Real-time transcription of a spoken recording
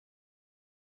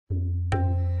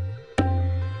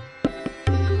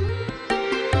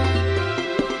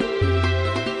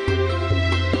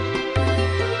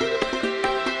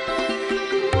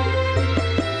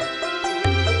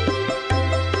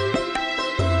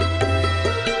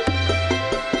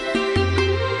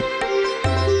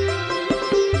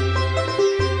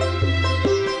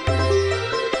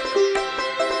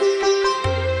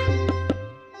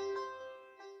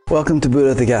Welcome to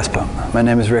Buddha at the Gas Pump. My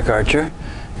name is Rick Archer,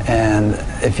 and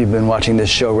if you've been watching this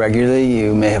show regularly,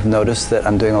 you may have noticed that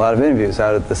I'm doing a lot of interviews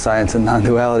out at the Science and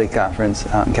Non-Duality Conference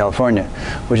out in California,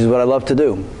 which is what I love to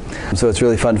do. So it's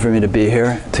really fun for me to be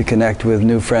here, to connect with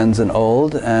new friends and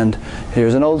old, and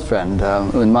here's an old friend,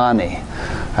 Unmani.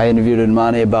 I interviewed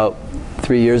Unmani about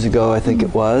 3 years ago, I think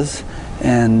it was,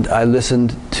 and I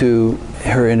listened to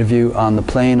her interview on the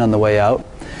plane on the way out.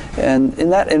 And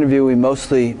in that interview we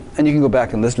mostly, and you can go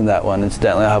back and listen to that one,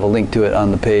 incidentally I'll have a link to it on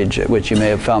the page at which you may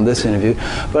have found this interview,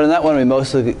 but in that one we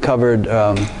mostly covered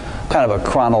kind of a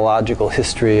chronological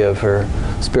history of her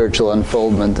spiritual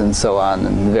unfoldment and so on,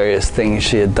 and various things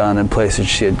she had done and places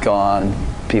she had gone,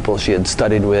 people she had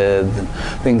studied with, and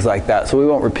things like that. So we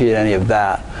won't repeat any of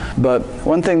that. But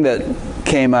one thing that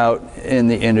came out in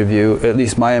the interview, at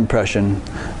least my impression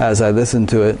as I listened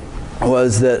to it,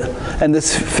 was that, and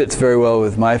this fits very well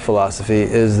with my philosophy,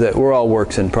 is that we're all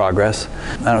works in progress.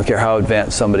 I don't care how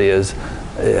advanced somebody is,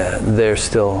 they're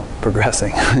still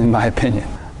progressing, in my opinion.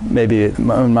 Maybe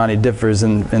Unmani differs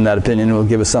in that opinion and will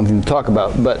give us something to talk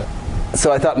about. But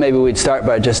so I thought maybe we'd start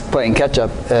by just playing catch up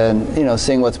and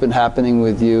seeing what's been happening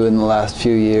with you in the last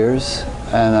few years,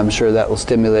 and I'm sure that will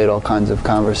stimulate all kinds of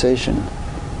conversation.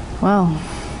 Wow.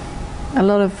 A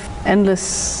lot of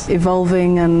endless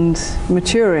evolving and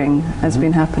maturing has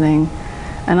been happening,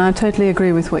 and I totally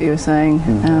agree with what you were saying.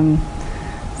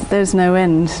 There's no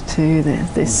end to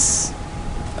this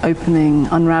opening,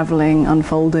 unraveling,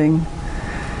 unfolding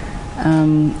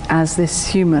as this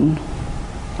human.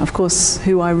 Of course,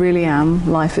 who I really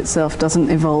am, life itself doesn't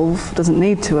evolve, doesn't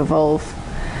need to evolve,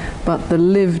 but the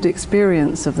lived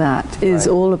experience of that is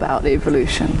all about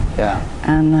evolution. Yeah.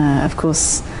 And of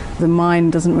course, the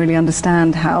mind doesn't really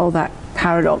understand how that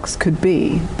paradox could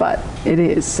be, but it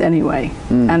is anyway.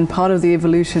 And part of the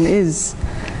evolution is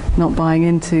not buying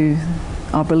into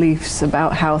our beliefs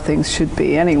about how things should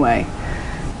be anyway.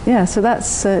 Yeah, so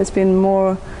that's it's been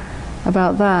more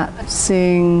about that,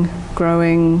 seeing,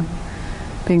 growing,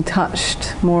 being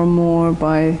touched more and more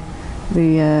by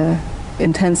the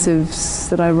intensives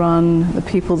that I run, the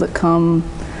people that come,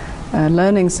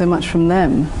 learning so much from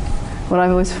them. What I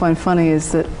always find funny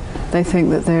is that they think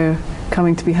that they're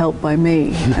coming to be helped by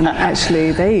me, and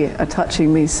actually they are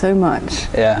touching me so much.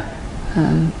 Yeah,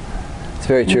 it's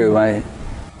very true. I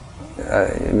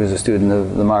was a student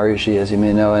of the Maharishi, as you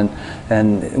may know,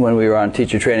 and when we were on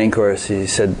teacher training course, he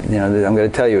said, I'm going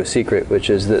to tell you a secret, which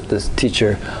is that this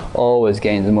teacher always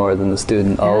gains more than the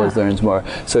student, always learns more.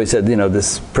 So he said,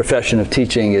 this profession of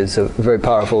teaching is a very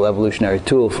powerful evolutionary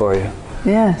tool for you.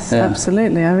 Yes,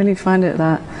 absolutely. I really find it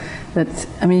that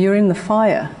you're in the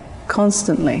fire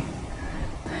constantly.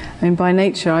 I mean, by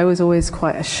nature, I was always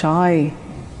quite a shy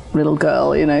little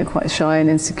girl, quite shy and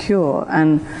insecure.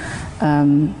 And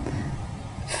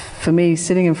for me,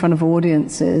 sitting in front of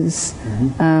audiences,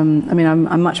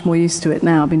 I'm much more used to it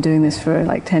now. I've been doing this for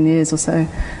like 10 years or so.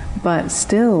 But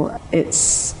still,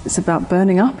 it's about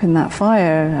burning up in that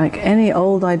fire, like any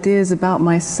old ideas about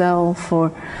myself or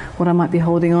what I might be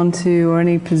holding on to, or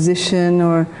any position,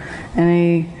 or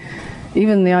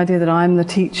even the idea that I'm the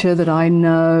teacher, that I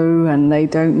know and they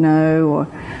don't know, or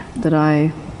that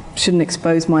I shouldn't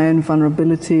expose my own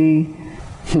vulnerability.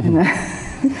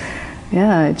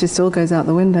 Yeah, it just all goes out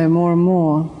the window more and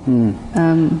more.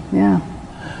 Yeah.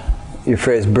 Your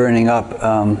phrase "burning up."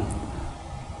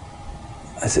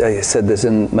 I said this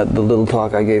in the little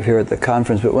talk I gave here at the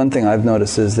conference, but one thing I've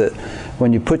noticed is that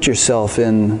when you put yourself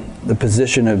in the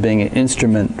position of being an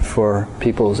instrument for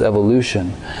people's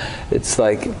evolution, it's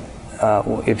like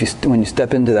when you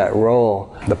step into that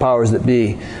role, the powers that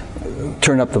be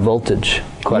turn up the voltage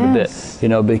quite a bit,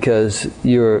 because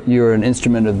you're an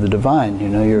instrument of the divine.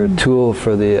 You're a tool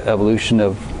for the evolution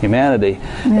of humanity,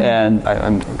 and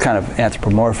I'm kind of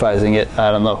anthropomorphizing it.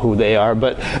 I don't know who they are,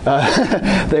 but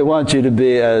they want you to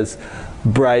be as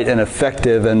bright and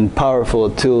effective and powerful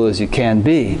a tool as you can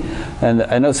be. And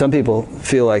I know some people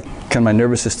feel like, can my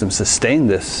nervous system sustain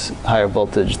this higher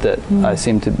voltage that that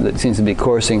seems to be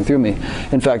coursing through me?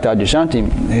 In fact, Adyashanti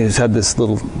has had this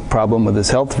little problem with his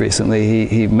health recently.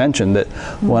 He mentioned that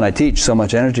when I teach, so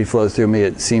much energy flows through me,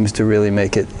 it seems to really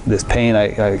make it, this pain I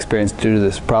experience due to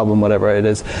this problem, whatever it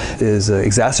is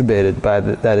exacerbated by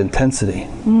that intensity.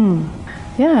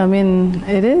 Yeah, I mean,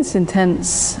 it is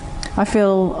intense. I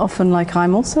feel often like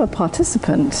I'm also a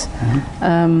participant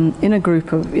in a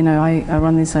group of, I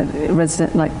run these like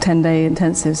 10-day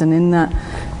intensives, and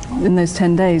in those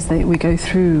 10 days we go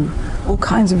through all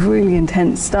kinds of really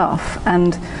intense stuff,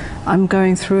 and I'm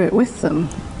going through it with them.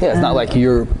 Yeah, it's not like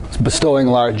you're bestowing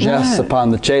largesse upon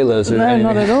the chelas or anything.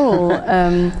 No, not at all.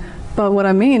 But what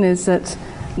I mean is that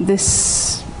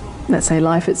this let's say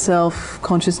life itself,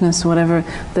 consciousness, whatever,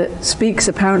 that speaks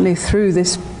apparently through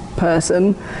this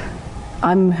person,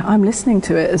 I'm listening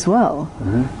to it as well,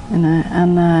 you know,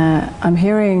 and I'm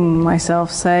hearing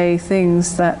myself say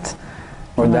things that.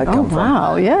 Where'd that come from?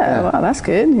 Wow, yeah, wow, that's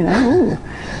good, you know. Ooh,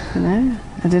 you know,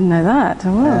 I didn't know that.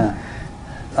 Oh, well. Yeah.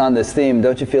 On this theme,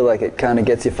 don't you feel like it kind of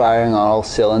gets you firing on all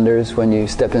cylinders when you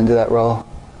step into that role?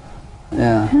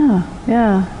 Yeah. Yeah,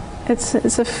 yeah. It's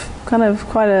a kind of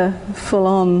quite a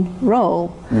full-on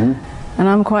role, and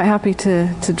I'm quite happy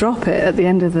to drop it at the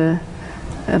end of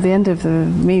the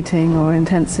meeting or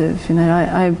intensive. You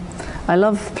know, I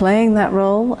love playing that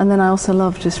role, and then I also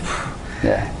love just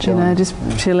chilling. You know, just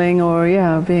chilling or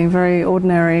being very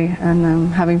ordinary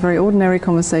and having very ordinary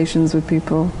conversations with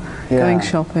people, going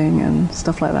shopping and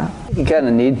stuff like that. You kind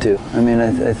of need to. I mean,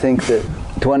 I think that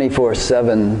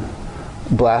 24/7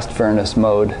 blast furnace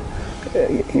mode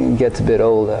gets a bit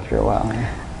old after a while.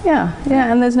 Yeah,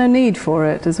 and there's no need for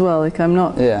it as well. Like I'm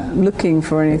not looking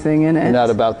for anything in it. You're not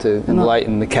about to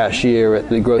enlighten the cashier at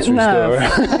the grocery store.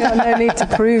 No need to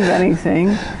prove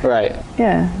anything. Right.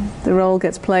 Yeah, the role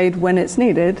gets played when it's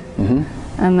needed,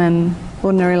 and then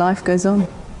ordinary life goes on.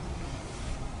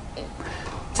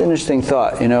 It's an interesting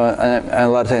thought, you know, and a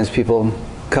lot of times people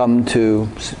come to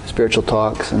spiritual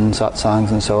talks and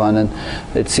satsangs and so on, and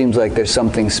it seems like there's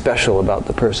something special about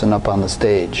the person up on the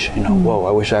stage. You know, whoa,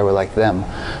 I wish I were like them.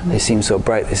 They seem so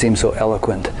bright, they seem so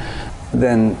eloquent.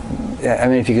 Then, I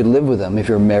mean, if you could live with them, if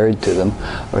you're married to them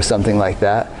or something like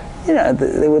that, you know,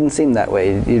 they wouldn't seem that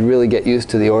way. You'd really get used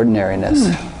to the ordinariness.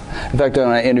 In fact, when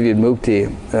I interviewed Mukti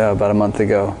about a month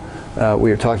ago, we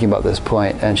were talking about this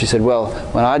point, and she said, well,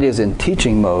 when Adya's in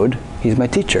teaching mode, he's my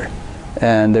teacher.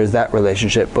 And there's that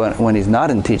relationship, but when he's not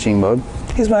in teaching mode,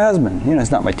 he's my husband. You know, he's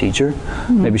not my teacher.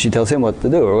 Maybe she tells him what to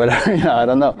do or whatever. You know, I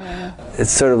don't know. Yeah. It's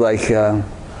sort of like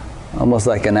almost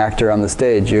like an actor on the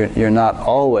stage. You're not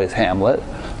always Hamlet.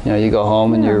 You know, you go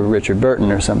home and you're Richard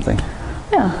Burton or something.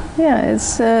 Yeah.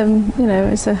 It's you know,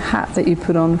 it's a hat that you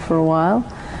put on for a while,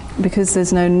 because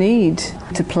there's no need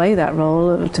to play that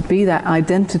role or to be that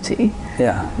identity.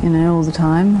 Yeah. You know, all the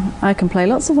time. I can play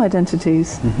lots of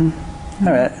identities.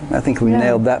 All right, I think we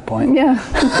nailed that point. Yeah,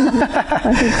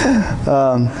 I think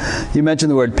so. You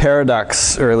mentioned the word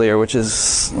paradox earlier, which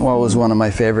is was one of my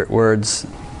favorite words.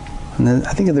 And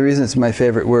I think the reason it's my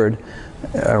favorite word,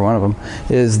 or one of them,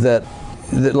 is that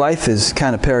life is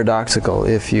kind of paradoxical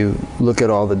if you look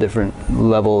at all the different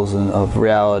levels of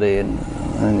reality,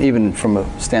 and even from a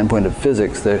standpoint of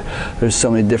physics, there's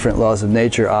so many different laws of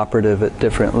nature operative at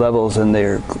different levels, and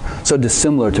they're so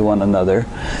dissimilar to one another,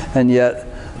 and yet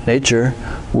nature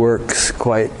works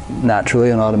quite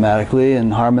naturally and automatically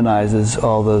and harmonizes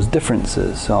all those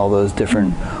differences, all those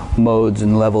different modes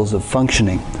and levels of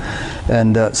functioning.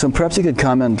 And so perhaps you could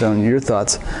comment on your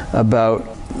thoughts about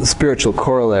the spiritual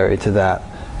corollary to that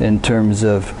in terms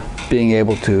of being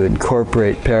able to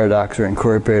incorporate paradox or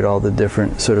incorporate all the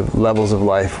different sort of levels of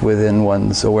life within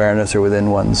one's awareness or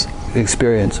within one's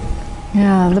experience.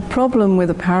 Yeah, the problem with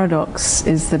a paradox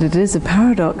is that it is a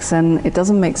paradox and it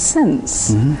doesn't make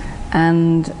sense.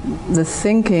 And the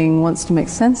thinking wants to make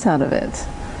sense out of it.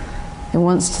 It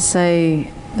wants to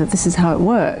say that this is how it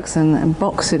works and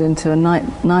box it into a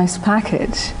nice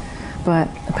package. But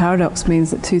a paradox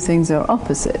means that two things are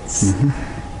opposites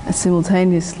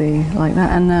simultaneously, like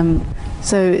that. And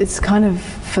so it's kind of,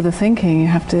 for the thinking,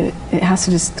 it has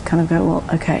to just kind of go, well,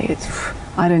 okay,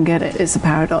 I don't get it, it's a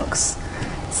paradox.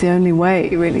 It's the only way,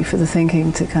 really, for the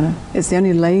thinking to it's the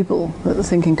only label that the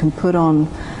thinking can put on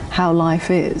how life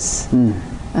is.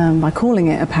 By calling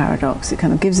it a paradox, it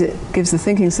kind of gives the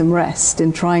thinking some rest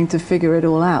in trying to figure it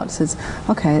all out. It says,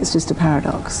 okay, it's just a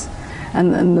paradox.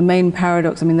 And the main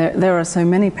paradox, I mean, there are so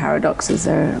many paradoxes.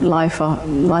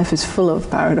 Life is full of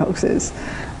paradoxes.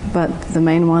 But the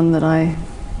main one that I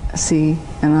see,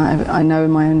 and I know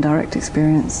in my own direct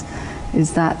experience,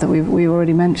 is that we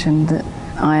already mentioned, that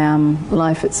I am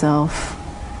life itself,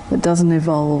 that doesn't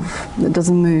evolve, that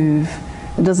doesn't move,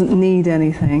 that doesn't need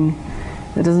anything,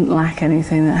 that doesn't lack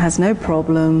anything, that has no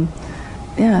problem,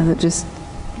 that just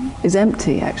is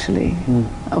empty, actually,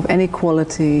 of any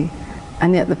quality.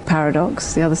 And yet the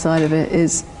paradox, the other side of it,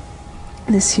 is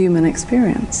this human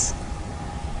experience.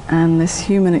 And this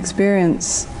human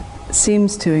experience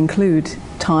seems to include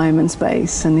time and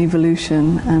space and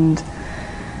evolution and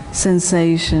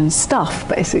sensation, stuff,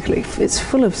 basically. It's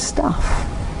full of stuff,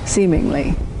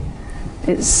 seemingly.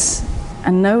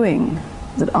 And knowing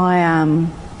that I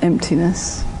am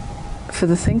emptiness, for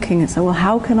the thinking, it's, well,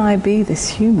 how can I be this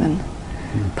human,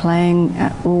 playing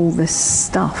at all this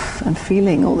stuff and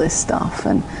feeling all this stuff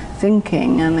and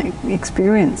thinking and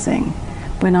experiencing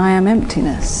when I am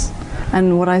emptiness?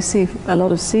 And what I see a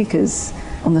lot of seekers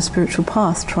on the spiritual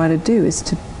path try to do is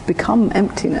to become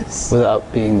emptiness.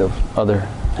 Without being the other.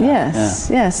 Yes,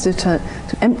 yes, to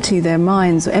empty their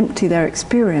minds or empty their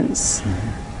experience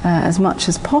as much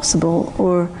as possible,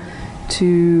 or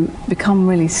to become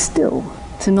really still,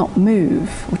 to not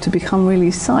move, or to become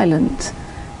really silent,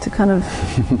 to kind of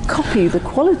copy the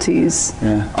qualities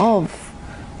of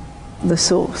the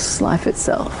source, life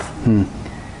itself.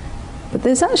 But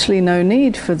there's actually no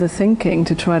need for the thinking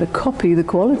to try to copy the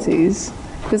qualities,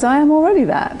 because I am already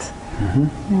that. You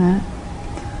know?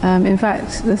 In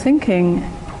fact, the thinking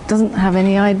doesn't have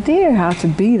any idea how to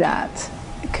be that.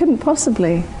 It couldn't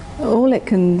possibly. All it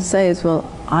can say is, well,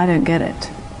 I don't get it.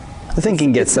 The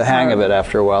thinking gets the hang of it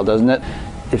after a while, doesn't it?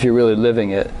 If you're really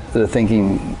living it, the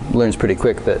thinking learns pretty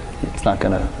quick that it's not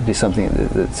going to be something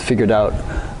that's figured out,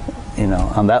 you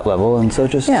know, on that level, and so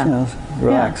just, you know,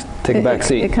 relax, take a back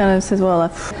seat. It kind of says, well,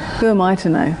 who am I to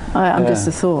know? I'm just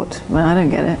a thought. Well, I don't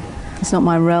get it. It's not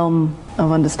my realm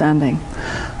of understanding.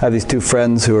 I have these two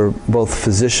friends who are both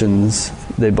physicians.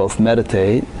 They both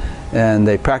meditate, and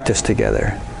they practice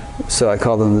together. So I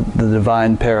call them the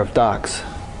divine pair of docs.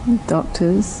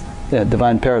 Doctors. Yeah,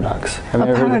 divine paradox. Have you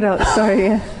ever paradox, sorry,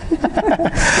 yeah.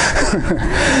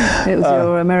 It was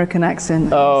your American accent.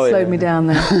 Slowed me down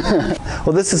there.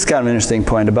 Well, this is kind of an interesting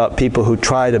point about people who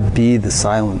try to be the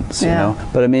silence, you know.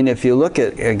 But I mean, if you look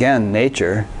at, again,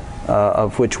 nature,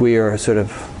 of which we are sort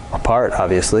of a part,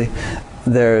 obviously,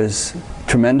 there's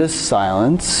tremendous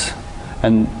silence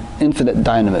and infinite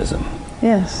dynamism.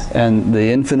 Yes. And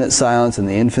the infinite silence and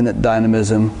the infinite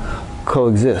dynamism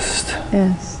coexist.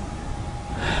 Yes.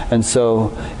 And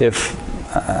so if,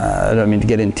 I don't mean to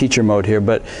get in teacher mode here,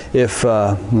 but if,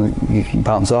 you can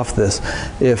bounce off this,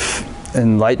 if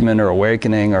enlightenment or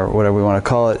awakening or whatever we want to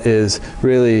call it is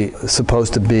really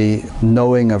supposed to be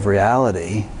knowing of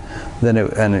reality, then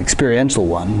an experiential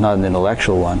one, not an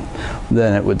intellectual one,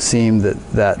 then it would seem that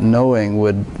that knowing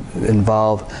would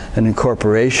involve an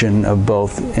incorporation of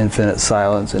both infinite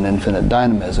silence and infinite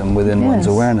dynamism within one's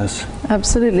awareness.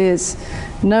 Absolutely. It's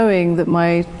knowing that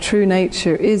my true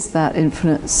nature is that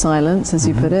infinite silence, as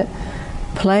you put it,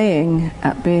 playing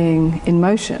at being in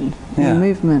motion, in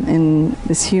movement, in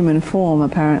this human form,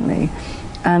 apparently.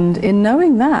 And in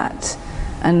knowing that,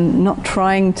 and not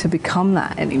trying to become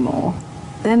that anymore,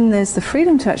 then there's the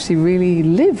freedom to actually really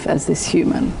live as this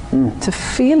human, to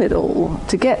feel it all,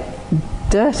 to get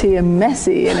dirty and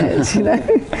messy in it, you know,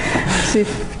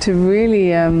 to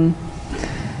really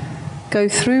go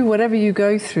through whatever you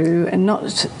go through, and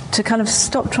not to kind of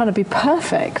stop trying to be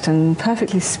perfect and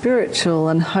perfectly spiritual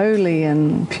and holy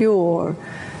and pure,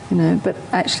 you know, but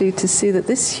actually to see that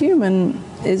this human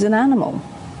is an animal,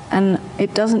 and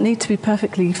it doesn't need to be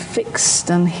perfectly fixed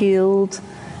and healed.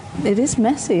 It is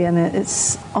messy, and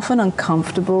it's often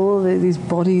uncomfortable. These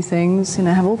body things, you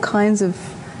know, have all kinds of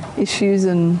issues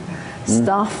and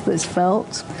stuff that's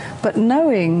felt. But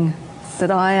knowing that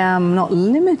I am not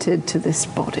limited to this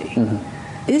body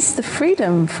is the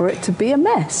freedom for it to be a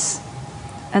mess.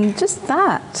 And just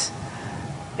that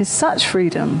is such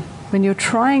freedom. When you're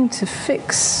trying to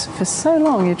fix for so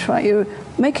long, you're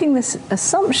making this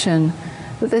assumption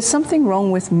that there's something wrong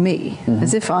with me,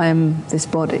 as if I am this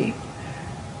body.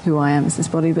 Who I am is this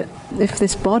body, but if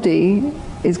this body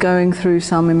is going through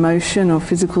some emotion or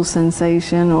physical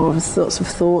sensation or sorts of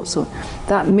thoughts, or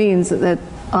that means that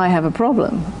I have a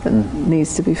problem that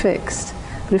needs to be fixed.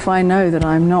 But if I know that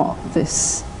I'm not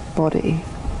this body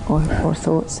or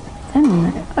thoughts,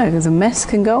 then the mess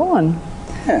can go on.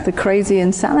 Yeah. The crazy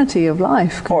insanity of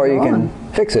life can go on. Or you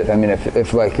can fix it. I mean,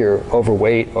 if like you're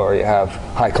overweight or you have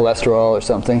high cholesterol or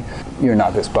something, you're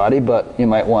not this body, but you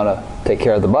might want to take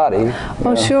care of the body.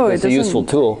 Oh, sure. It's a useful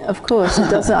tool. Of course. It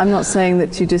doesn't. I'm not saying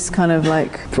that you just kind of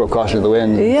like throw caution to the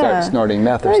wind and start snorting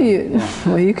meth or something.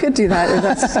 Well, you could do that if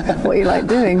that's what you like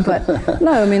doing. But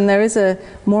no, I mean, there is a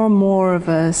more and more of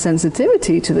a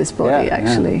sensitivity to this body,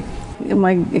 actually. In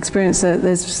my experience,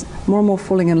 there's more and more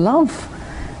falling in love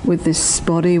with this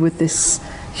body, with this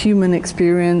human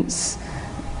experience,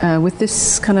 with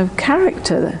this kind of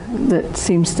character that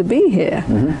seems to be here.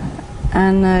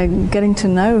 And getting to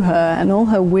know her and all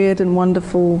her weird and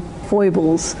wonderful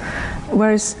foibles.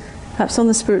 Whereas perhaps on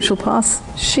the spiritual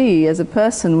path, she as a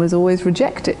person was always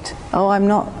rejected. Oh, I'm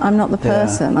not the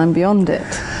person, I'm beyond it.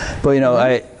 Well, you know,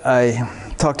 I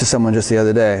talked to someone just the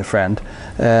other day, a friend,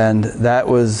 and that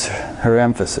was her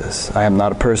emphasis. I am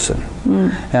not a person.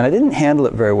 And I didn't handle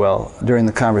it very well during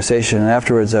the conversation, and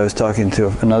afterwards I was talking to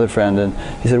another friend, and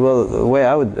he said, well, the way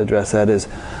I would address that is,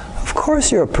 of course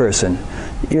you're a person.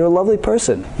 you're a lovely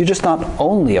person. You're just not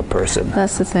only a person.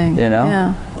 That's the thing. You know?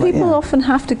 Yeah. Like, People yeah. often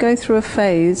have to go through a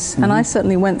phase, and I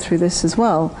certainly went through this as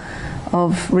well,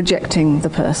 of rejecting the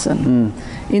person.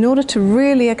 In order to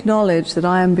really acknowledge that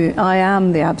I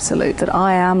am the absolute, that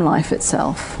I am life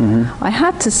itself, I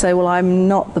had to say, well, I'm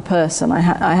not the person. I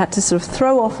had to sort of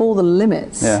throw off all the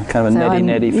limits. Yeah, kind of a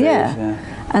neti-neti phase. Yeah.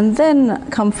 And then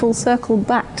come full circle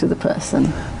back to the person.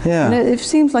 Yeah. And it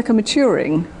seems like a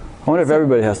maturing. I wonder if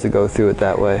everybody has to go through it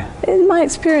that way. In my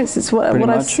experience, it's what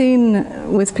I've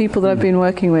seen with people that I've been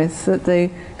working with, that they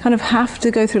kind of have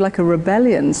to go through like a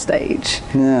rebellion stage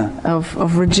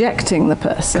of rejecting the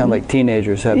person. Kind of like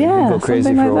teenagers having to go crazy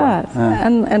something for a while. like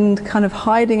that. And kind of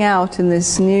hiding out in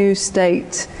this new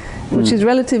state, which is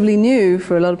relatively new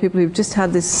for a lot of people who've just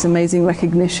had this amazing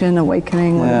recognition,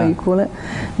 awakening, whatever you call it.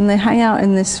 And they hang out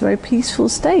in this very peaceful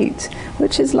state,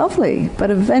 which is lovely.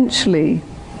 But eventually,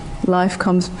 life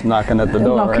comes knocking at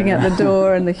the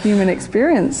door, and the human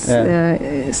experience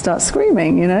starts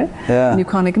screaming, you know, and you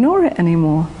can't ignore it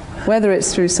anymore, whether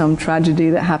it's through some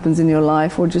tragedy that happens in your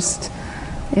life or just,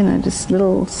 you know, just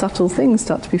little subtle things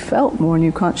start to be felt more and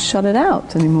you can't shut it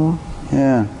out anymore.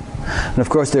 Yeah. And of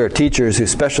course there are teachers who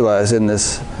specialize in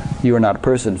this you are not a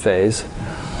person phase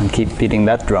and keep beating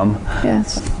that drum.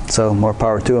 Yes. So more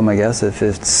power to them, I guess. If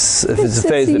it's a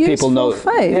phase that people know,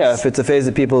 if it's a phase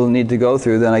that people need to go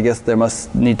through, then I guess there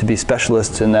must need to be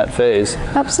specialists in that phase.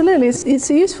 Absolutely, it's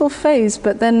a useful phase,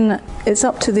 but then it's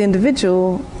up to the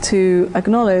individual to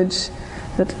acknowledge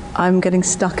that I'm getting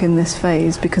stuck in this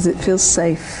phase because it feels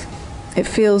safe. It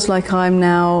feels like I'm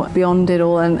now beyond it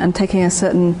all and taking a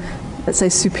certain, let's say,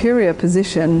 superior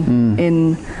position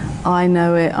in I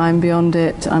know it, I'm beyond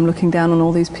it, I'm looking down on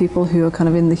all these people who are kind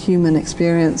of in the human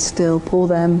experience still, poor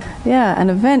them. Yeah, and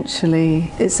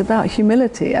eventually it's about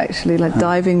humility, actually, like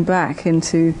diving back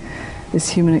into this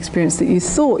human experience that you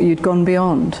thought you'd gone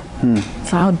beyond.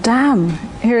 It's like, oh damn,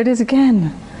 here it is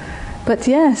again. But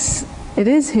yes, it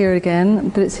is here again,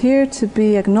 but it's here to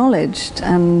be acknowledged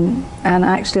and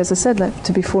actually, as I said, like,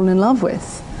 to be fallen in love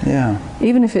with. Yeah.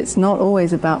 Even if it's not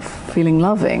always about feeling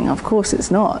loving, of course it's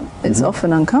not. It's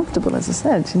often uncomfortable, as I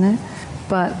said, you know.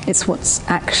 But it's what's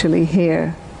actually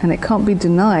here, and it can't be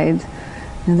denied.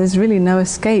 And there's really no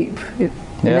escape,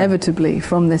 inevitably,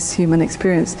 from this human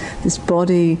experience. This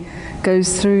body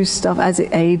goes through stuff as it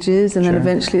ages, and then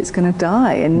eventually it's going to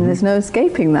die, and there's no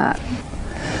escaping that.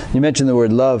 You mentioned the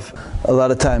word love. A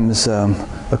lot of times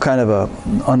a kind of a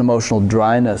unemotional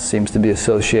dryness seems to be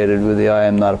associated with the I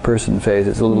am not a person phase.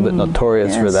 It's a little bit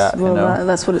notorious for that. Well, you know?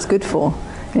 That's what it's good for,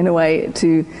 in a way,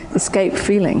 to escape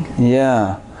feeling.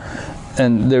 Yeah.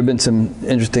 And there have been some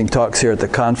interesting talks here at the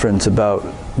conference about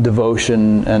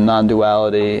devotion and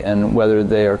non-duality and whether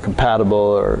they are compatible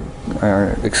or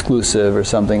exclusive or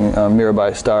something.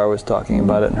 Mirabai Starr was talking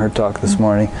about it in her talk this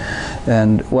morning.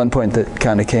 And one point that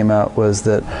kind of came out was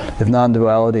that if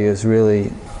non-duality is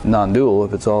really non-dual,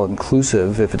 if it's all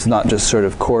inclusive, if it's not just sort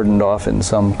of cordoned off in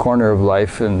some corner of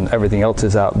life and everything else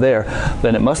is out there,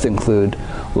 then it must include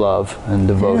love and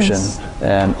devotion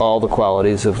and all the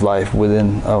qualities of life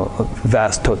within a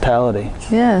vast totality.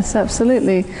 Yes,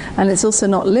 absolutely. And it's also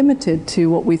not limited to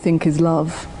what we think is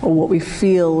love or what we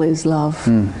feel is love.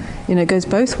 You know, it goes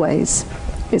both ways.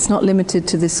 It's not limited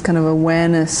to this kind of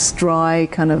awareness, dry,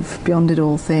 kind of beyond it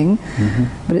all thing,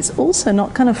 but it's also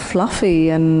not kind of fluffy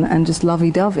and just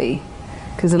lovey-dovey,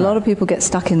 because a lot of people get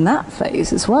stuck in that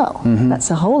phase as well. That's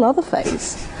a whole other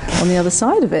phase on the other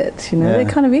side of it. You know, they're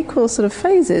kind of equal sort of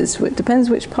phases. It depends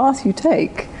which path you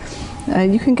take.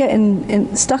 You can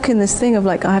get stuck in this thing of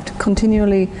like, I have to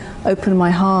continually open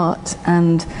my heart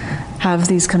and have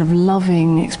these kind of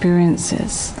loving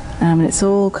experiences. It's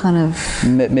all kind of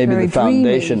maybe very the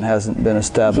foundation dreamy. Hasn't been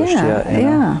established yet. You know?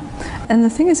 Yeah. And the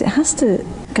thing is, it has to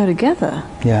go together.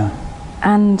 Yeah.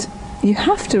 And you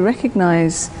have to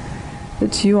recognize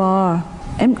that you are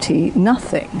empty,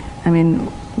 nothing. I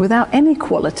mean, without any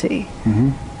quality.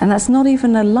 And that's not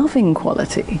even a loving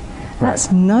quality.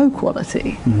 That's no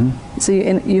quality. So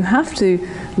you have to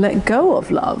let go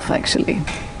of love, actually,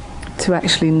 to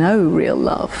actually know real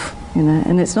love. You know,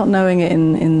 and it's not knowing it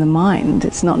in the mind,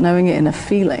 it's not knowing it in a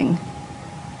feeling,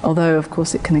 although of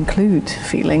course it can include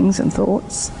feelings and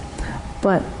thoughts,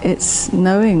 but it's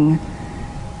knowing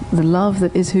the love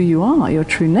that is who you are, your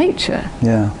true nature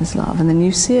is love, and then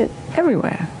you see it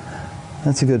everywhere.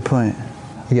 That's a good point.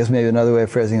 I guess maybe another way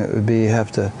of phrasing it would be you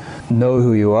have to know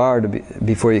who you are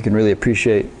before you can really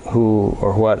appreciate who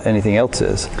or what anything else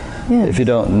is. If you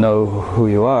don't know who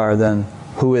you are, then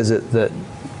who is it that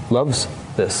loves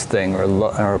this thing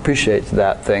or appreciates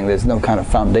that thing. There's no kind of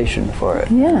foundation for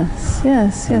it. Yes,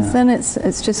 yes, yes. Then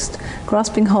it's just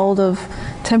grasping hold of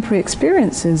temporary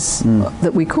experiences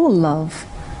that we call love,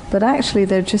 but actually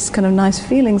they're just kind of nice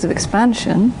feelings of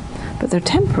expansion, but they're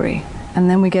temporary. And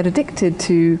then we get addicted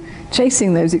to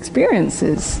chasing those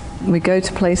experiences. We go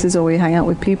to places or we hang out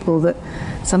with people that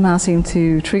somehow seem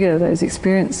to trigger those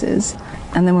experiences.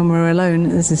 And then when we're alone,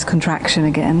 there's this contraction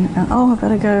again. And, oh, I've got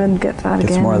to go and get that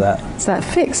again. It's more of that. It's that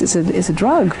fix. It's a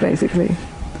drug, basically.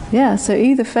 Yeah, so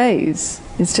either phase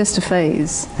is just a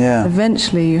phase. Yeah.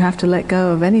 Eventually, you have to let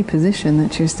go of any position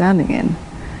that you're standing in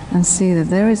and see that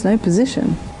there is no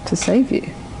position to save you.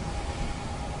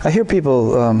 I hear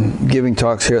people giving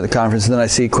talks here at the conference, and then I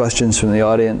see questions from the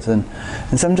audience, and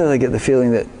sometimes I get the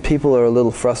feeling that people are a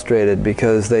little frustrated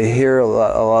because they hear a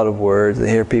lot of words, they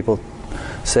hear people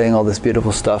saying all this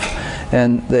beautiful stuff,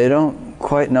 and they don't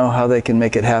quite know how they can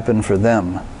make it happen for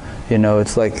them. You know,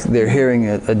 it's like they're hearing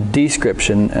a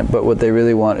description, but what they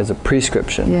really want is a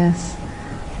prescription. Yes.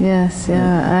 Yes,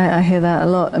 yeah, I hear that a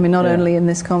lot. I mean, not only in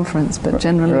this conference, but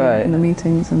generally in the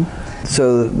meetings. And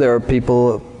so there are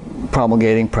people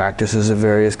promulgating practices of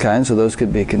various kinds, so those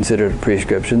could be considered a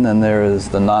prescription. Then there is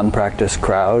the non-practice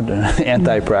crowd,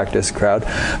 anti-practice crowd.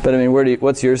 But I mean,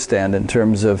 what's your stand in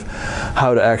terms of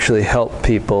how to actually help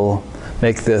people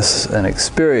make this an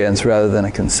experience rather than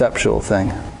a conceptual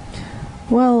thing?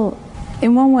 Well,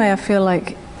 in one way I feel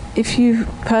like if you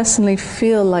personally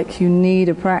feel like you need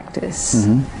a practice,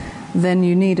 then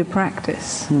you need a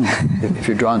practice. If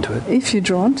you're drawn to it. If you're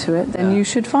drawn to it, then you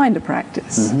should find a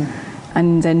practice.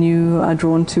 And then you are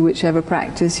drawn to whichever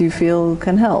practice you feel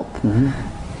can help.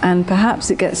 And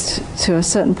perhaps it gets to a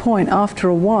certain point after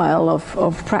a while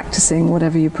of practicing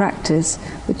whatever you practice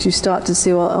that you start to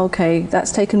see, well, okay,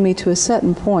 that's taken me to a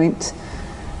certain point,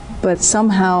 but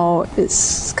somehow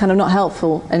it's kind of not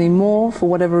helpful anymore for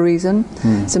whatever reason.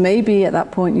 So maybe at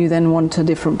that point you then want a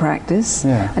different practice,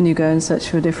 and you go and search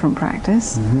for a different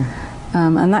practice.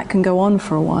 And that can go on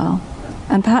for a while.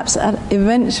 And perhaps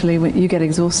eventually you get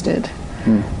exhausted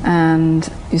and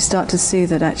you start to see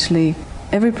that actually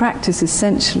every practice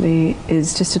essentially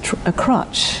is just a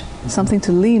crutch, something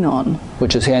to lean on.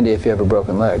 Which is handy if you have a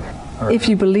broken leg. If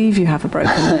you believe you have a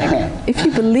broken leg. If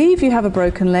you believe you have a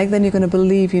broken leg, then you're going to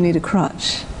believe you need a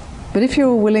crutch. But if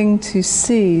you're willing to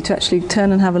actually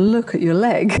turn and have a look at your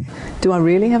leg, do I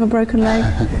really have a broken leg?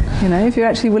 You know, if you're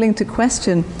actually willing to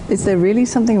question, is there really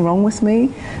something wrong with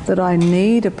me that I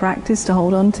need a practice to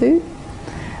hold on to?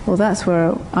 Well, that's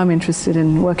where I'm interested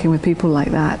in working with people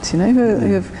like that, you know,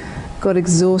 who have got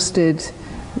exhausted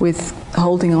with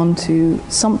holding on to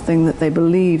something that they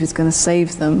believe is going to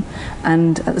save them,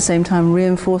 and at the same time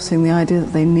reinforcing the idea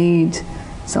that they need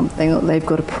something, or they've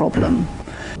got a problem.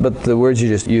 But the words you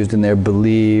just used in there,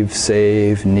 believe,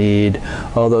 save, need,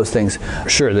 all those things,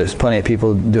 sure, there's plenty of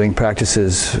people doing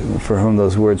practices for whom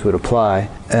those words would apply.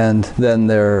 And then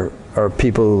there are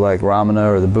people like Ramana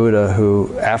or the Buddha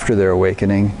who, after their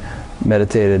awakening,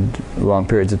 meditated long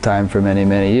periods of time for many,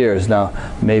 many years. Now,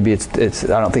 maybe it's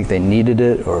I don't think they needed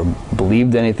it or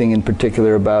believed anything in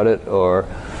particular about it, or,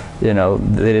 you know,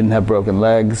 they didn't have broken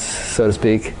legs, so to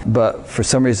speak. But for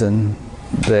some reason,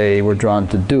 they were drawn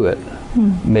to do it.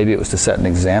 Maybe it was to set an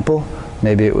example.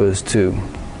 Maybe it was to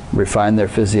refine their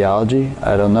physiology.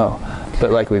 I don't know.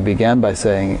 But like we began by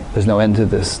saying, there's no end to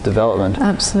this development.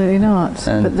 Absolutely not.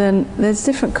 But then there's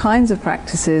different kinds of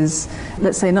practices.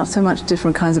 Let's say not so much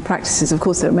different kinds of practices. Of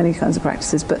course, there are many kinds of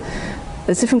practices, but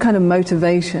there's different kind of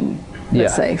motivation,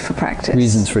 let's say, for practice.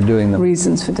 Reasons for doing them.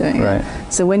 Reasons for doing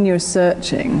it. So when you're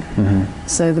searching,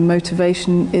 so the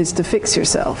motivation is to fix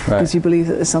yourself because you believe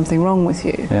that there's something wrong with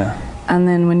you. And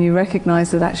then when you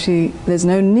recognize that actually there's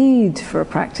no need for a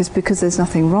practice because there's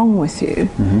nothing wrong with you,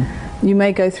 you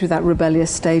may go through that rebellious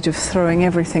stage of throwing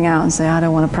everything out and say, I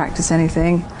don't want to practice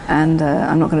anything, and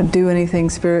I'm not going to do anything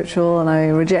spiritual, and I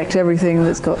reject everything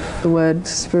that's got the word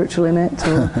spiritual in it,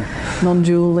 or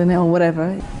non-dual in it, or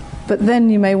whatever. But then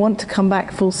you may want to come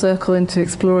back full circle into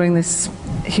exploring this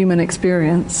human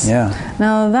experience.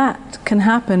 Now that can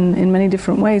happen in many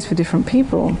different ways for different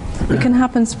people. It can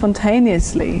happen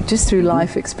spontaneously, just through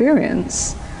life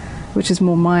experience, which is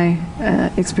more my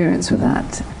experience with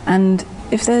that. And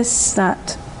if there's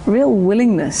that real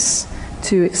willingness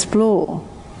to explore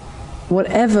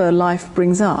whatever life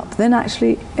brings up, then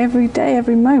actually every day,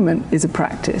 every moment is a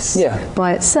practice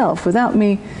by itself, without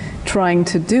me trying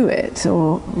to do it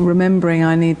or remembering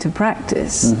I need to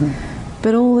practice.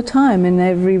 But all the time, in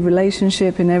every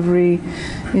relationship, in every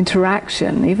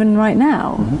interaction, even right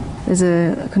now, there's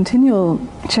a continual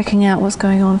checking out what's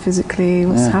going on physically,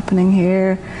 what's happening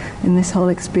here in this whole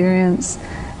experience.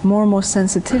 more and more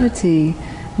sensitivity,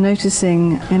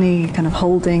 noticing any kind of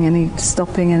holding, any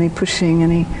stopping, any pushing,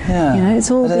 any,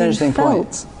 it's all being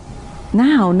felt.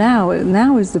 Now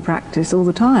is the practice all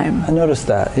the time. I noticed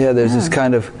that. Yeah, there's this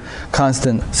kind of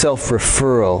constant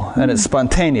self-referral, and it's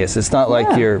spontaneous. It's not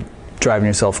like you're driving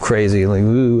yourself crazy, like,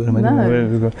 ooh, what am I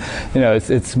doing?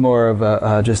 It's more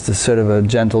of just a sort of a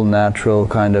gentle, natural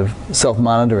kind of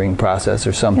self-monitoring process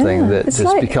or something that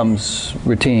just becomes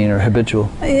routine or habitual.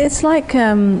 It's like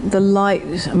the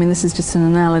light, I mean, this is just an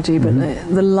analogy, but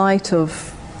the light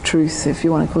of truth, if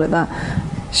you want to call it that,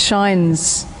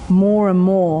 shines more and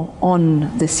more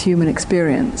on this human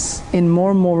experience in more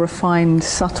and more refined,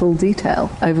 subtle detail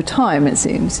over time, it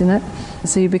seems,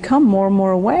 So you become more and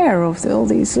more aware of all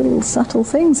these little subtle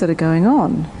things that are going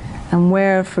on. And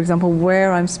where, for example,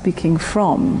 where I'm speaking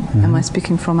from. Am I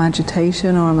speaking from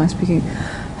agitation, or am I speaking,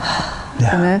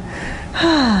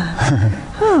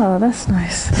 oh, that's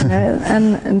nice.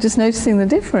 And just noticing the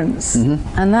difference.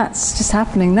 And that's just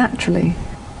happening naturally.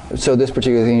 So this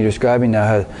particular thing you're describing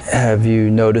now, have you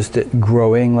noticed it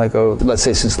growing, like, let's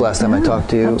say since the last time I talked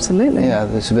to you? Absolutely. Yeah,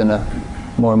 there's been a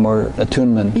more and more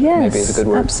attunement, maybe is a good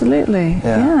word. Absolutely.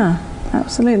 Yeah,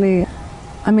 absolutely.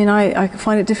 I mean, I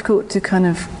find it difficult to kind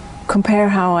of compare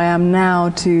how I am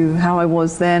now to how I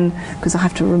was then, because I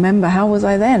have to remember how was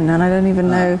I then, and I don't even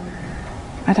know.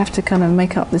 I'd have to kind of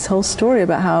make up this whole story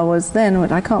about how I was then.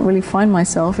 I can't really find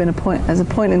myself as a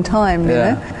point in time, you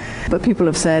know. But people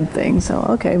have said things, so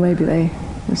okay, maybe they've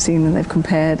seen and they've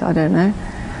compared, I don't know.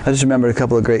 I just remembered a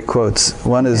couple of great quotes.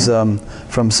 One is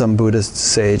from some Buddhist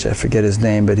sage, I forget his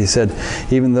name, but he said,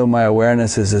 even though my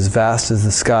awareness is as vast as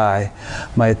the sky,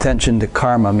 my attention to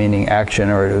karma, meaning action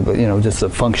or just the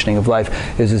functioning of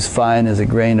life, is as fine as a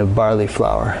grain of barley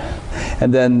flour.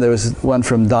 And then there was one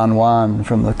from Don Juan,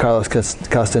 from the Carlos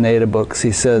Castaneda books.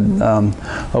 He said,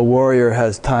 a warrior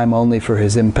has time only for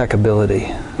his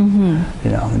impeccability.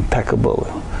 Impeccable.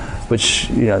 Which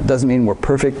doesn't mean we're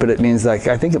perfect, but it means, I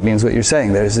think it means what you're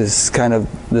saying. There's this kind of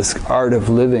this art of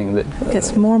living that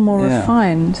gets more and more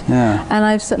refined. Yeah. And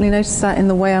I've certainly noticed that in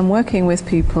the way I'm working with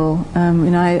people.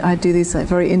 I do these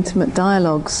very intimate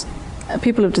dialogues.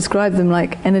 People have described them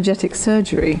like energetic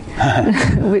surgery,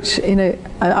 which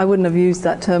I wouldn't have used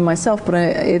that term myself, but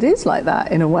it is like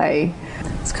that in a way.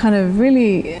 It's kind of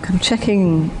really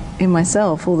checking in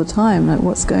myself all the time, like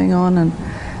what's going on,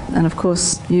 and of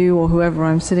course you or whoever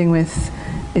I'm sitting with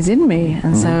is in me,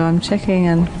 and so I'm checking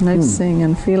and noticing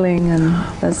and feeling, and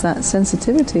there's that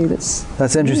sensitivity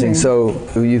that's interesting. So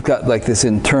you've got like this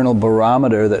internal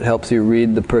barometer that helps you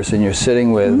read the person you're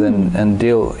sitting with and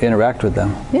interact with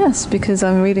them. Yes, because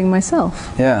I'm reading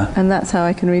myself. Yeah. And that's how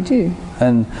I can read you.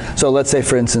 And so let's say,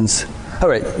 for instance, all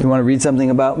right, you want to read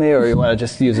something about me, or you want to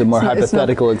just use a more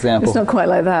hypothetical example? It's not quite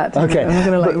like that. Okay. I'm not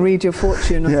going to read your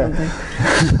fortune or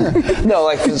something.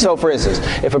 No, so for instance,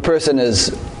 if a person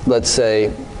is, let's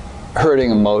say, hurting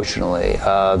emotionally,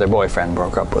 their boyfriend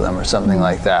broke up with them or something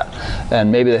like that,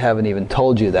 and maybe they haven't even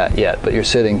told you that yet, but you're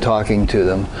sitting talking to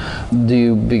them, do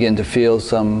you begin to feel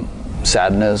some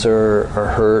sadness or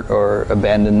hurt or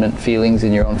abandonment feelings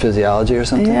in your own physiology or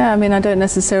something? Yeah, I mean, I don't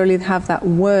necessarily have that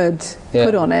word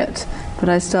put on it, but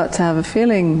I start to have a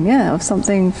feeling, of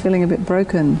something feeling a bit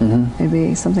broken,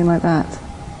 maybe something like that,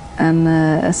 and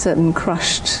a certain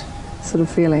crushed sort of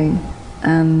feeling.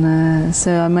 And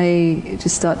so I may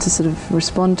just start to sort of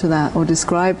respond to that or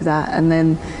describe that, and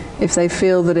then if they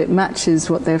feel that it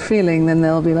matches what they're feeling, then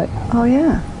they'll be like, oh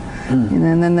yeah.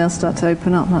 And then they'll start to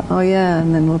open up, like, oh yeah,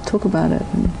 and then we'll talk about it.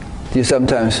 Do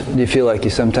you feel like you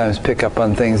sometimes pick up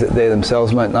on things that they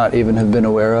themselves might not even have been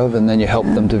aware of, and then you help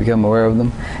them to become aware of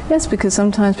them? Yes, because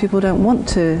sometimes people don't want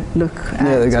to look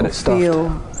at or feel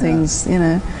things,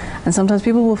 and sometimes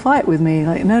people will fight with me,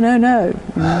 like, no,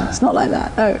 it's not like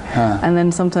that, no. And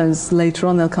then sometimes later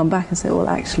on they'll come back and say, well,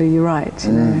 actually, you're right,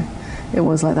 it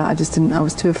was like that, I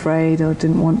was too afraid or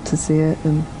didn't want to see it.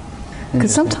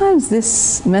 Because sometimes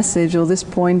this message or this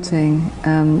pointing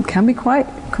can be quite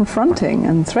confronting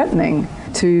and threatening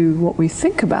to what we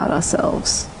think about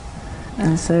ourselves.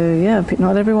 And so,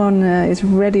 not everyone is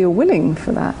ready or willing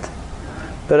for that.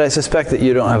 But I suspect that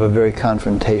you don't have a very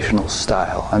confrontational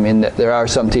style. I mean, there are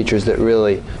some teachers that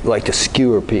really like to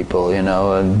skewer people,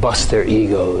 and bust their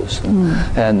egos.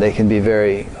 And they can be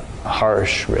very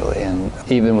harsh, really, and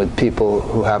even with people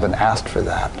who haven't asked for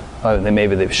that.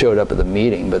 Maybe they've showed up at the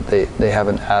meeting, but they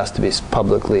haven't asked to be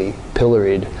publicly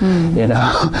pilloried,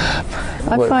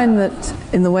 I find that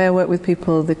in the way I work with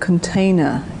people, the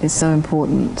container is so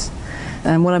important.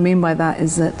 And what I mean by that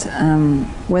is that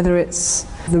whether it's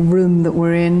the room that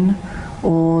we're in,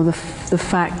 or the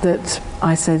fact that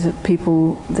I say to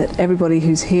people that everybody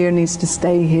who's here needs to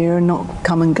stay here and not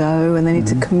come and go, and they need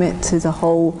to commit to the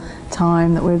whole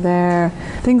time that we're there.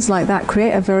 Things like that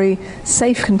create a very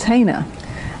safe container.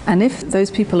 And if those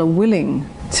people are willing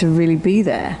to really be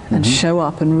there and show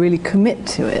up and really commit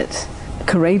to it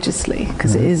courageously,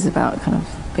 because it is about kind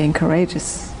of being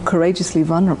courageously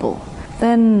vulnerable,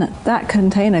 then that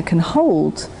container can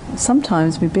hold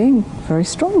sometimes me being very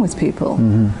strong with people.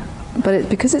 But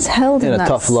because it's held in a that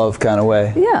tough love kind of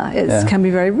way. Yeah, it can be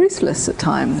very ruthless at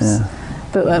times. Yeah.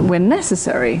 But when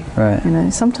necessary, Right. you know,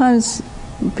 sometimes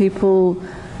people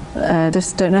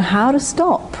just don't know how to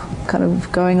stop kind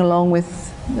of going along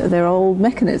with their old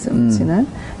mechanisms, you know.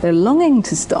 They're longing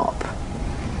to stop,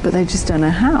 but they just don't know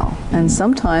how. And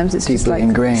sometimes it's just Deeply like,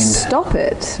 ingrained. stop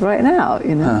it right now,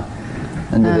 you know.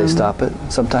 And do they stop it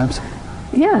sometimes?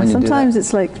 Yeah, when you do sometimes that?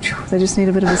 it's like, phew, they just need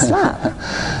a bit of a slap.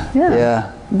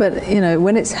 Yeah. But, you know,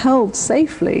 when it's held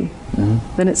safely,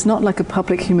 then it's not like a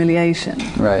public humiliation.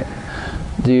 Right.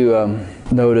 Do you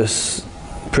notice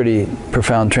pretty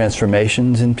profound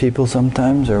transformations in people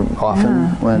sometimes, or often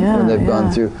when they've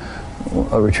gone through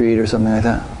a retreat or something like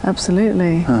that?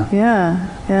 Absolutely.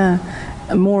 Yeah.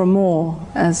 And more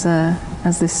as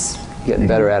this Getting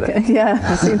better at it.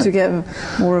 I seem to get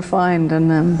more refined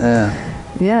and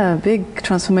big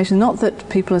transformation. Not that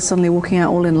people are suddenly walking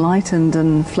out all enlightened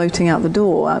and floating out the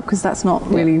door, because that's not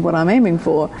really what I'm aiming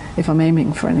for, if I'm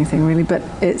aiming for anything really. But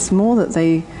it's more that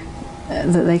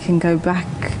they can go back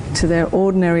to their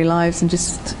ordinary lives and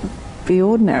just be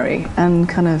ordinary, and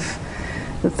kind of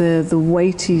that the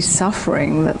weighty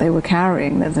suffering that they were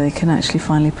carrying, that they can actually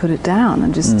finally put it down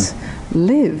and just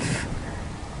live.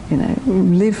 You know,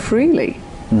 live freely,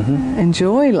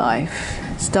 enjoy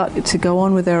life, start to go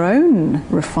on with their own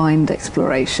refined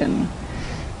exploration.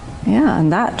 Yeah,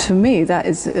 and that, to me,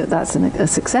 that's a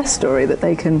success story, that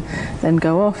they can then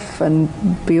go off and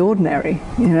be ordinary,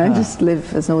 you know, just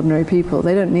live as ordinary people.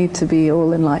 They don't need to be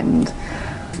all enlightened.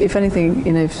 If anything,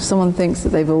 you know, if someone thinks that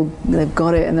they've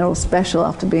got it and they're all special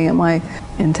after being at my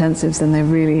intensives, then they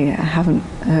really haven't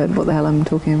heard what the hell I'm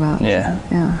talking about.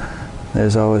 Yeah.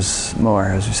 There's always more,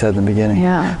 as we said in the beginning.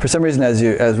 Yeah. For some reason, as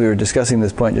we were discussing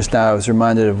this point just now, I was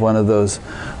reminded of one of those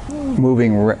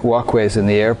moving walkways in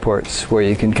the airports where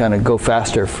you can kind of go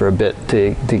faster for a bit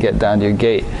to get down to your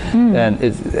gate. And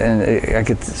I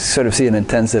could sort of see an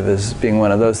intensive as being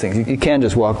one of those things. You can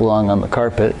just walk along on the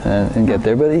carpet and get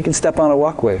there, but you can step on a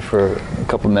walkway for a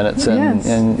couple minutes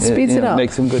and speeds it up.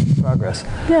 Make some good progress.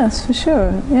 Yes, for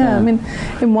sure. Yeah, I mean,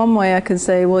 in one way I can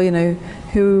say, well, you know,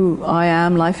 who I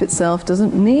am, life itself,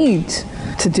 doesn't need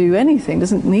to do anything,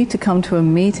 doesn't need to come to a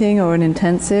meeting or an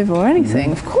intensive or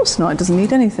anything. Of course not, it doesn't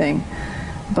need anything.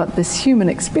 But this human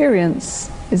experience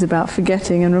is about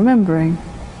forgetting and remembering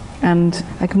and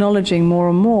acknowledging more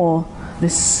and more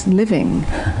this living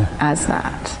as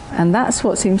that. And that's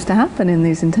what seems to happen in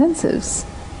these intensives.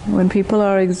 When people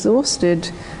are exhausted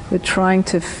with trying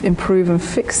to improve and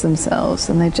fix themselves,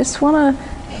 and they just want to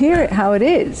hear it how it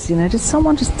is, you know,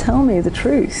 someone just tell me the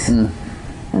truth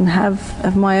and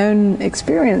have my own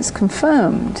experience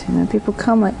confirmed. You know, people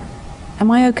come like,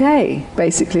 am I okay,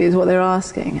 basically, is what they're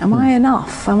asking. Am I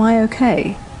enough? Am I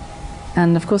okay?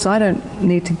 And of course I don't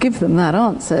need to give them that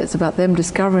answer. It's about them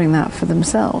discovering that for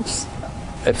themselves.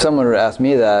 If someone were to ask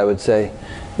me that, I would say,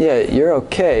 yeah, you're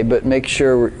okay, but make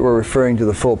sure we're referring to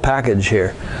the full package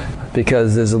here,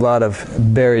 because there's a lot of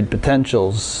buried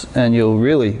potentials, and you'll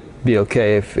really be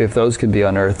okay if those can be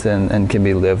unearthed and can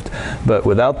be lived. But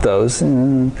without those,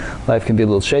 life can be a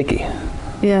little shaky.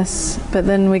 Yes, but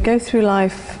then we go through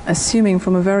life assuming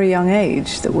from a very young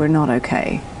age that we're not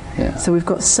okay. Yeah. So we've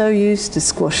got so used to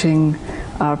squashing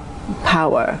our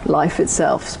power, life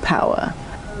itself's power,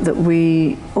 that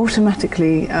we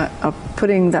automatically are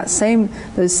putting those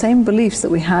same beliefs that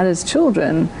we had as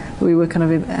children, that we were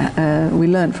kind of we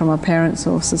learned from our parents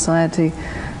or society.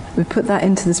 We put that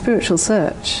into the spiritual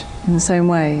search in the same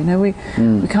way. You know, we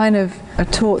kind of are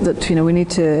taught that, you know, we need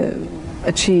to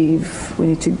achieve, we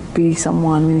need to be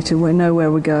someone, we need to know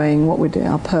where we're going, what we're doing,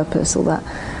 our purpose, all that.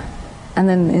 And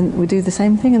then we do the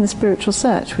same thing in the spiritual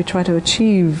search. We try to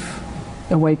achieve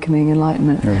awakening,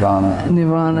 enlightenment,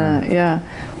 nirvana. Yeah.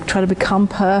 We try to become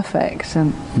perfect,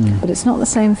 but it's not the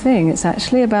same thing. It's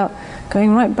actually about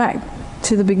going right back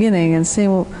to the beginning and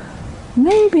seeing, well,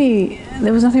 maybe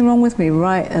there was nothing wrong with me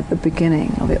right at the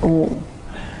beginning of it all.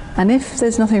 And if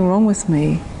there's nothing wrong with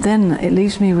me, then it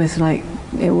leaves me with like,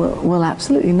 well,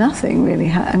 absolutely nothing really.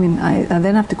 I mean, I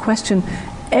then have to question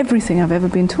everything I've ever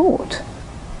been taught.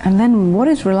 And then what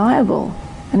is reliable?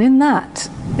 And in that,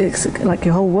 it's like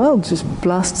your whole world just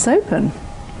blasts open.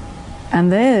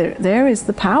 And there is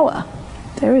the power.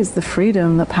 there is the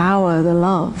freedom, the power, the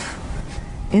love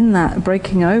in that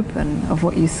breaking open of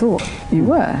what you thought you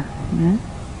were. You know?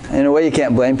 In a way, you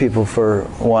can't blame people for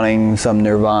wanting some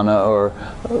nirvana or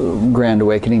grand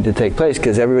awakening to take place,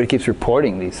 because everybody keeps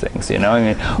reporting these things, you know?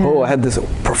 I mean, oh, I had this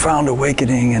profound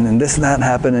awakening, and then this and that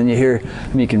happened, and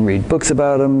you can read books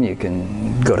about them, you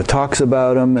can go to talks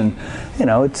about them, and, you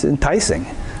know, it's enticing.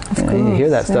 You hear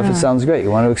that stuff, it sounds great,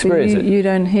 you want to experience it. You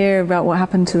don't hear about what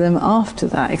happened to them after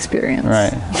that experience.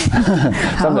 Right.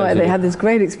 How they had this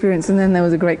great experience, and then there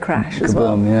was a great crash as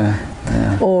well.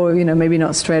 Yeah. Or, you know, maybe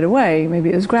not straight away,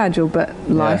 maybe it was gradual, but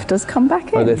life does come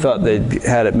back in. Or they thought they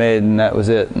had it made and that was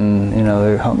it, and, you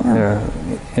know, they're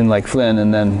in like Flynn,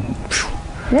 and then...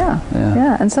 Yeah.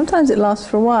 And sometimes it lasts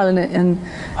for a while, and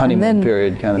honeymoon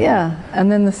period kind of thing.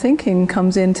 And then the thinking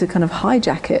comes in to kind of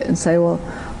hijack it and say, well,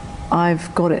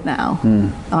 I've got it now.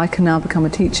 I can now become a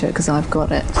teacher because I've got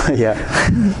it. Yeah.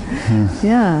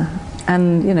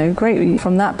 And, you know, great.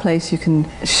 From that place you can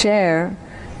share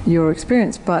your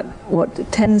experience, but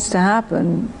what tends to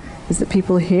happen is that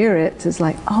people hear it as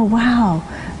like, oh wow,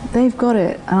 they've got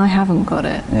it and I haven't got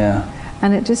it. Yeah.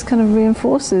 And it just kind of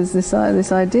reinforces this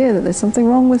idea that there's something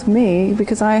wrong with me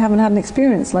because I haven't had an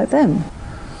experience like them.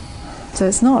 So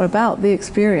it's not about the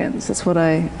experience. That's what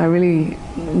I really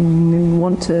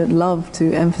love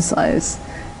to emphasize,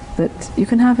 that you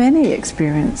can have any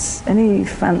experience, any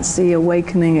fancy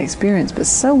awakening experience, but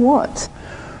so what?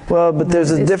 Well, but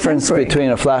there's a difference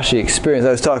between a flashy experience.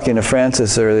 I was talking to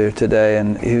Francis earlier today,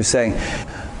 and he was saying,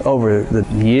 over the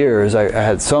years, I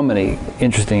had so many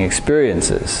interesting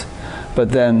experiences.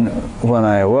 But then when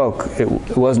I awoke,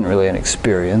 it wasn't really an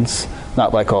experience,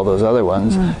 not like all those other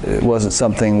ones. It wasn't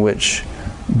something which,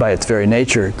 by its very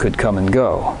nature, could come and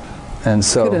go. And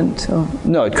so,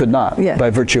 no, it could not, by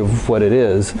virtue of what it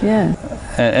is. Yeah.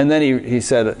 And then he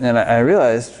said, and I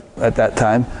realized at that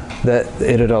time that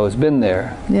it had always been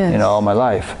there, you know, all my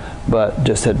life, but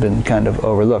just had been kind of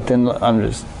overlooked. And I'm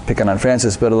just picking on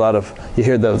Francis, but you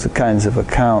hear those kinds of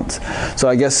accounts. So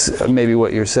I guess maybe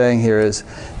what you're saying here is,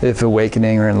 if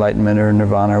awakening or enlightenment or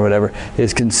nirvana or whatever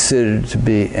is considered to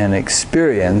be an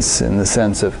experience in the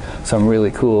sense of some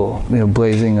really cool, you know,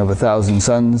 blazing of 1,000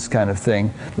 suns kind of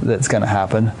thing that's going to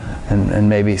happen, and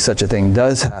maybe such a thing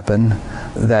does happen,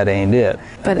 that ain't it.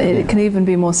 But it can even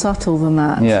be more subtle than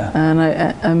that. Yeah.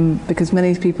 And because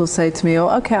many people say to me, oh,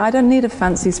 okay, I don't need a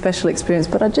fancy special experience,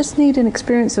 but I just need an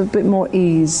experience of a bit more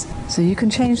ease. So you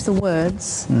can change the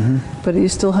words, but you're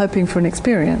still hoping for an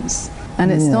experience.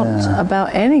 And it's not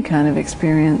about any kind of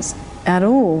experience at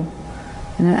all.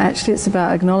 You know, actually it's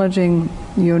about acknowledging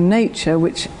your nature,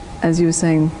 which, as you were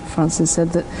saying, Francis said,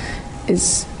 that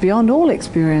is beyond all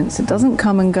experience. It doesn't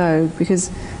come and go,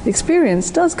 because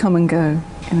experience does come and go.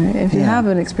 You know, if you have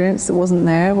an experience that wasn't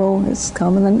there, well, it's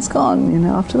come and then it's gone, you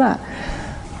know, after that.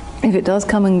 If it does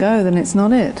come and go, then it's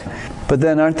not it. But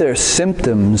then aren't there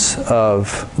symptoms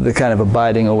of the kind of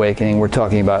abiding awakening we're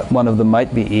talking about? One of them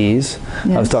might be ease.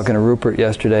 I was talking to Rupert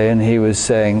yesterday, and he was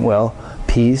saying, well,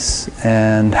 peace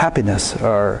and happiness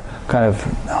are kind of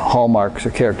hallmarks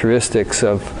or characteristics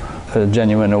of a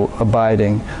genuine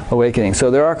abiding awakening.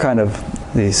 So there are kind of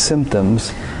these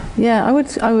symptoms. Yeah, I would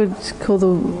call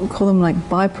them like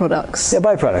byproducts. Yeah,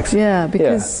 byproducts. Yeah,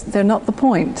 because they're not the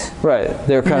point. Right,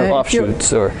 they're kind of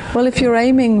offshoots. Well, if you're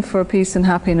aiming for peace and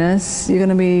happiness, you're going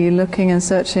to be looking and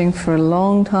searching for a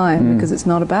long time, because it's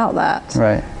not about that.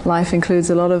 Right. Life includes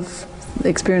a lot of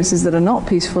experiences that are not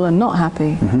peaceful and not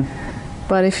happy.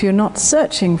 But if you're not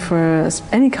searching for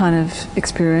any kind of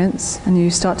experience, and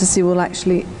you start to see, well,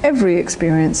 actually every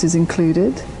experience is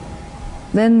included,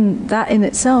 then that in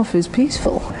itself is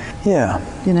peaceful. Yeah.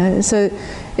 You know, so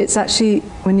it's actually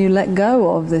when you let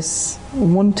go of this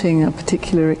wanting a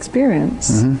particular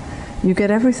experience, you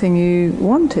get everything you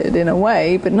wanted in a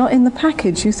way, but not in the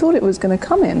package you thought it was going to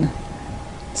come in.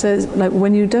 So it's like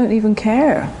when you don't even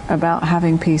care about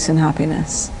having peace and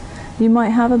happiness, you might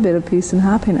have a bit of peace and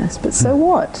happiness, but so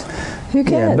what? Who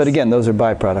cares? Yeah, but again, those are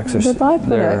byproducts. They're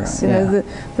byproducts. You know,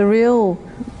 the real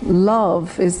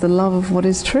love is the love of what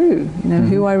is true, you know,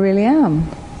 who I really am.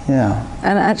 Yeah.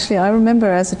 And actually, I remember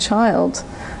as a child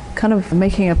kind of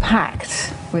making a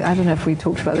pact. I don't know if we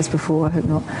talked about this before, I hope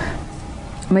not.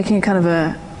 Making a kind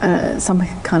of some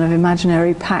kind of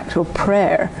imaginary pact or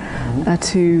prayer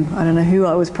to, I don't know who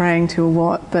I was praying to or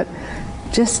what, but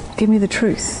just give me the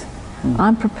truth.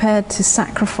 I'm prepared to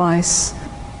sacrifice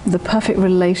the perfect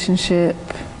relationship,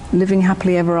 living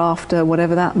happily ever after,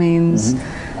 whatever that means,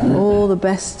 all the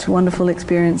best wonderful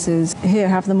experiences. Here,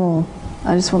 have them all.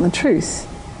 I just want the truth.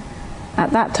 At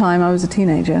that time, I was a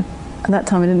teenager. At that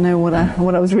time, I didn't know what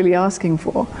I was really asking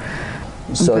for.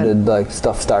 so But- did like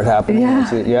stuff start happening?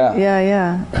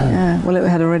 Yeah. Well, it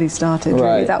had already started. Really.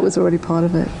 Right. That was already part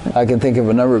of it. I can think of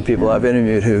a number of people I've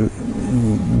interviewed who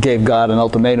gave God an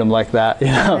ultimatum like that. You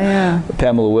know, Yeah.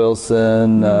 Pamela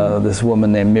Wilson, this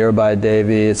woman named Mirabai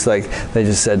Devi. It's like they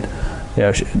just said, you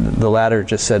know, the latter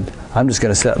just said, "I'm just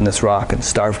going to sit on this rock and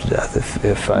starve to death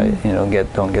if I, you know,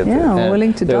 don't get." Yeah, I'm and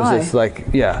willing to there die. was this like,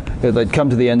 yeah, they'd come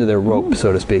to the end of their rope,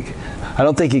 so to speak. I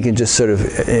don't think you can just sort of,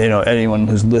 you know, anyone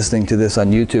who's listening to this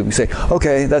on YouTube say,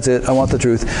 okay, that's it, I want the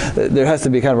truth. There has to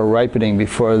be kind of a ripening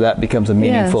before that becomes a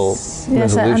meaningful Yes,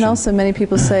 resolution. and also many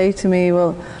people say to me,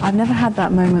 well, I've never had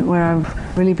that moment where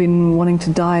I've really been wanting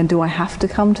to die, and do I have to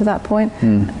come to that point?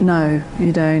 No,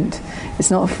 you don't. It's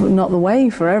not the way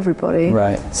for everybody.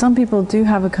 Right. Some people do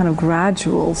have a kind of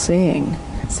gradual seeing.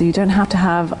 So you don't have to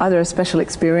have either a special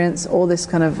experience or this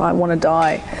kind of, I want to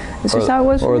die. It's just how it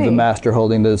was for me. Or the master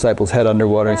holding the disciples' head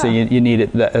underwater and saying, you need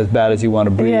it as bad as you want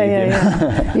to breathe.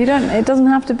 Yeah. You don't. It doesn't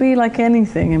have to be like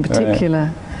anything in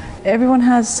particular. Everyone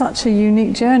has such a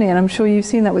unique journey, and I'm sure you've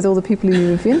seen that with all the people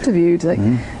you've interviewed. Like,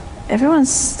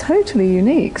 everyone's totally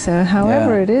unique. So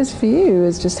however it is for you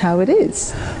is just how it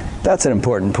is. That's an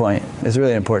important point. It's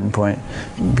really an important point,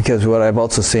 because what I've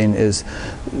also seen is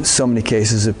so many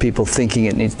cases of people thinking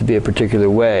it needs to be a particular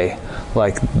way,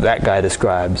 like that guy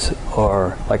describes,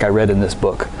 or like I read in this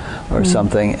book, or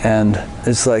something. And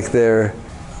it's like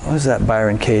what was that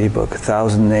Byron Katie book,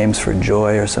 1,000 Names for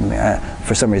Joy or something?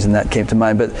 For some reason that came to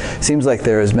mind, but it seems like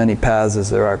there are as many paths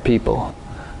as there are people.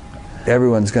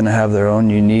 Everyone's going to have their own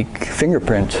unique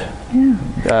fingerprint. Yeah.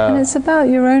 And it's about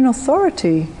your own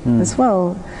authority as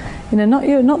well. You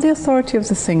know, not the authority of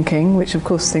the thinking, which of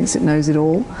course thinks it knows it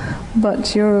all,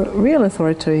 but your real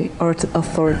authority,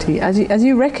 as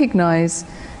you recognize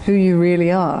who you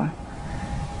really are,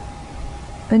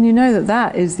 then you know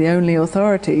that is the only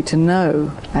authority to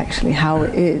know actually how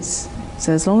it is.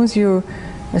 So as long as you're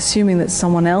assuming that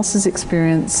someone else's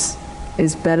experience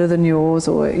is better than yours,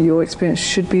 or your experience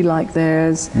should be like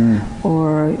theirs,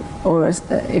 or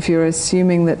if you're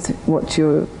assuming that what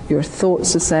your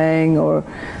thoughts are saying or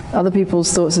other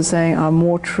people's thoughts are saying are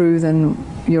more true than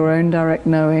your own direct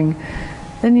knowing,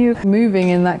 then you're moving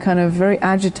in that kind of very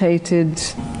agitated,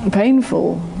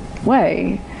 painful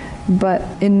way. But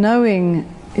in knowing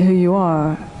who you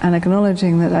are and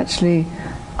acknowledging that actually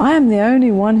I am the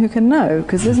only one who can know,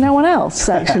 because there's no one else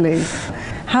actually.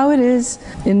 How it is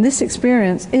in this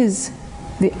experience is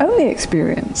the only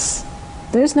experience.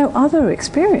 There's no other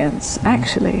experience,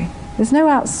 actually. There's no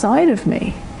outside of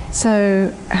me.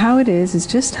 So how it is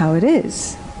just how it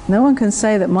is. No one can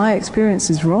say that my experience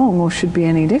is wrong or should be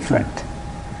any different.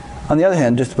 On the other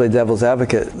hand, just to play devil's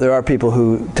advocate, there are people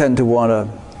who tend to want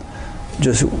to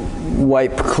just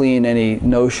wipe clean any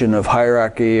notion of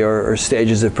hierarchy or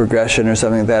stages of progression or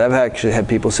something like that. I've actually had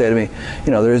people say to me,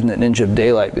 you know, there isn't an inch of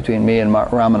daylight between me and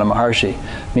Ramana Maharshi,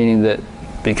 meaning that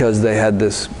because they had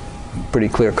this pretty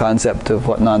clear concept of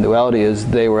what non-duality is,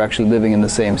 they were actually living in the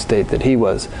same state that he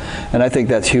was. And I think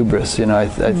that's hubris. You know, I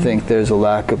think there's a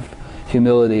lack of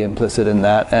humility implicit in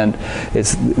that, and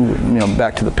it's, you know,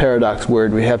 back to the paradox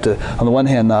word, we have to, on the one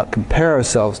hand, not compare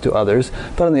ourselves to others,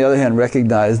 but on the other hand,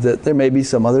 recognize that there may be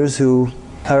some others who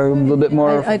are a little bit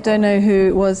more... I don't know who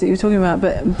it was that you were talking about,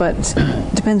 but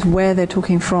it depends where they're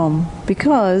talking from,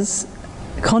 because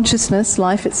consciousness,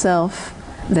 life itself,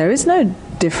 there is no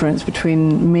difference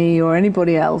between me or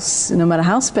anybody else, no matter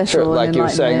how special. Sure, like you were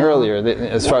saying earlier,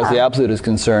 as far as the absolute is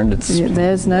concerned, it's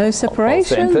there's no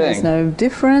separation, there's no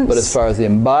difference. But as far as the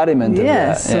embodiment of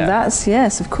that, so that's,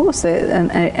 yes, of course,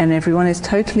 and everyone is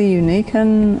totally unique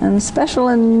and special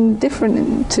and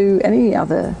different to any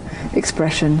other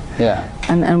expression. Yeah.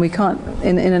 And we can't,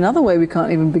 in another way, we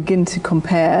can't even begin to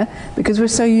compare because we're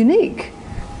so unique.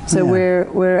 So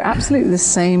we're absolutely the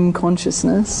same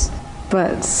consciousness,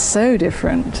 but so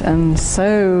different and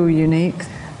so unique.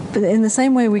 But in the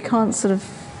same way, we can't sort of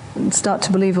start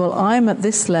to believe, well, I'm at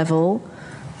this level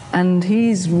and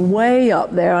he's way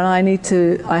up there, and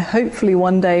I hopefully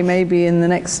one day, maybe in the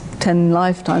next 10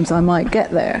 lifetimes, I might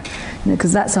get there.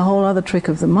 Because that's a whole other trick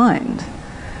of the mind,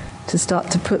 to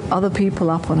start to put other people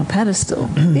up on a pedestal.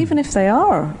 Even if they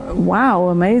are, wow,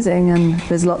 amazing, and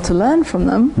there's a lot to learn from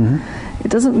them, it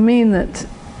doesn't mean that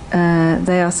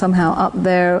they are somehow up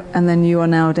there and then you are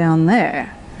now down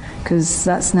there, because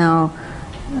that's now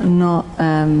not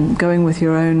going with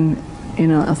your own,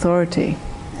 authority.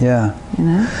 Yeah.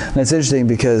 And it's interesting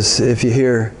because if you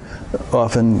hear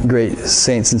often great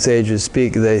saints and sages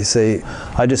speak, they say,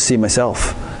 I just see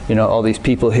myself. All these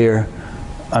people here,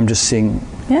 I'm just seeing,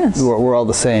 we're all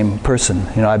the same person.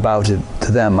 I bow to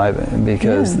them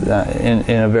because in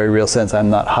a very real sense, I'm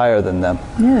not higher than them.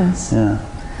 Yes. Yeah.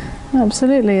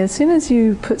 Absolutely. As soon as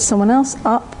you put someone else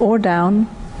up or down,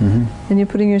 then you're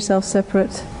putting yourself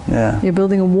separate. Yeah. You're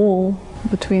building a wall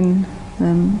between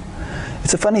them.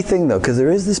 It's a funny thing, though, because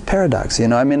there is this paradox. You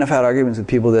know, I mean, I've had arguments with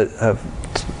people that have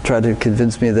tried to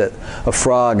convince me that a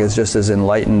frog is just as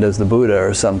enlightened as the Buddha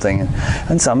or something.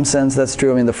 In some sense, that's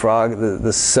true. I mean, the frog,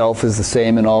 the self is the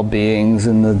same in all beings,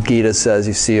 and the Gita says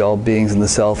you see all beings in the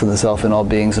self and the self in all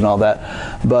beings and all that.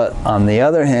 But on the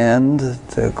other hand,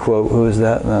 to quote, who is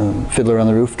that, Fiddler on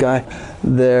the Roof guy,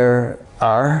 there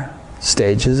are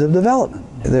stages of development.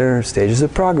 There are stages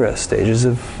of progress, stages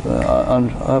of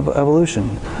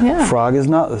evolution. Yeah. Frog is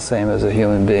not the same as a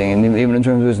human being, and even in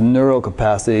terms of its neural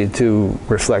capacity to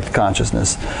reflect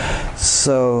consciousness.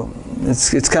 So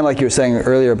it's kind of like you were saying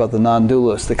earlier about the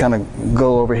non-dualists. They kind of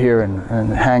go over here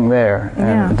and hang there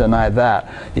and deny that.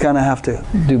 You kind of have to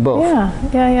do both.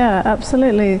 Yeah,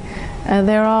 absolutely.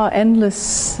 There are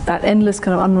that endless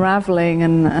kind of unraveling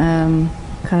and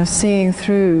kind of seeing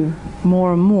through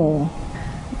more and more.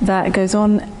 That goes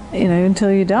on, you know,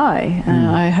 until you die.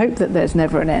 I hope that there's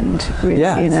never an end. Really,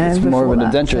 yeah, you know, it's more of an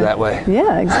adventure that way.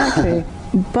 Yeah, exactly.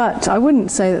 But I wouldn't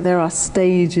say that there are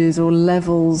stages or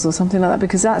levels or something like that,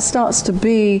 because that starts to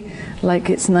be like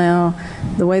it's now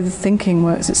the way the thinking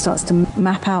works. It starts to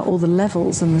map out all the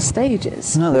levels and the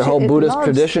stages. No, their whole Buddhist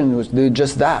tradition was do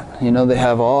just that. You know, they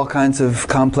have all kinds of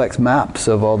complex maps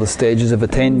of all the stages of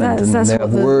attainment, and they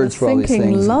have words for all these things.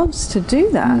 Thinking loves to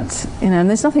do that, you know, and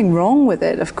there's nothing wrong with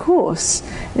it, of course.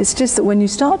 It's just that when you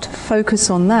start to focus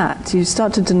on that, you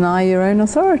start to deny your own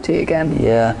authority again.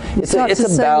 Yeah, it's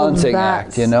a balancing act.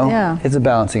 You know, it's a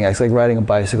balancing act. It's like riding a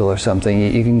bicycle or something.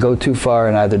 You can go too far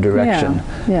in either direction,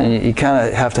 and you kind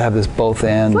of have to have this both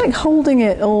and. It's like holding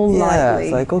it all lightly. Yeah,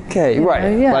 it's like okay,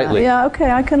 lightly. Yeah,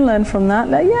 okay, I can learn from that.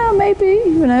 Like, yeah, maybe,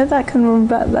 you know,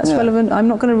 that's relevant. I'm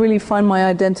not going to really find my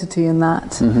identity in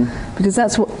that, because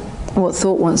that's what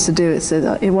thought wants to do.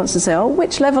 It wants to say, oh,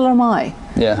 which level am I?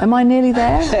 Yeah. Am I nearly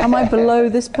there? Am I below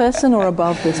this person or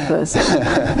above this person? You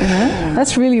know?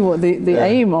 That's really what the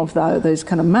aim of those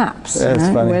kind of maps. That's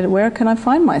funny. Where can I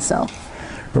find myself?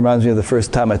 Reminds me of the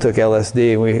first time I took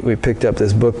LSD. We picked up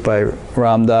this book by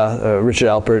Ram Dass, Richard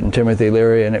Alpert and Timothy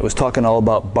Leary, and it was talking all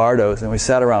about bardos, and we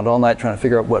sat around all night trying to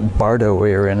figure out what bardo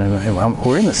we were in. And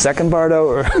we're in the second bardo?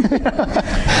 Or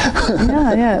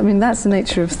yeah, I mean, that's the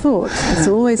nature of thought. It's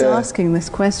always asking this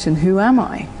question, who am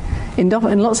I? In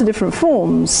lots of different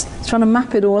forms. It's trying to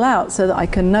map it all out so that I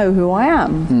can know who I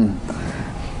am.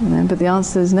 You know, but the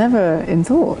answer is never in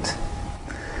thought.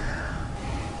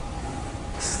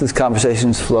 This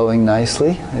conversation's flowing nicely,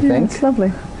 I think. It's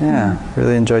lovely. Yeah,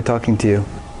 really enjoyed talking to you.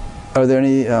 Are there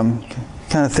any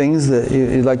kind of things that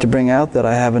you'd like to bring out that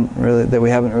we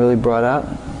haven't really brought out,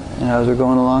 you know, as we're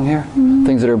going along here?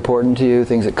 Things that are important to you,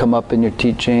 things that come up in your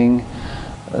teaching,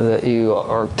 that you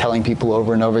are telling people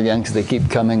over and over again because they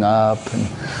keep coming up, and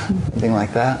anything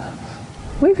like that?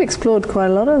 We've explored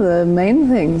quite a lot of the main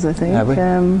things, I think. Have we?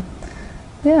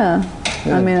 Yeah.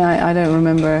 Really? I mean, I don't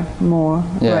remember more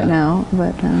right now,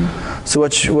 but... So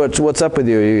what's up with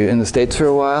you? Are you in the States for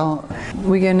a while?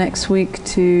 We go next week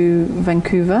to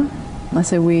Vancouver. I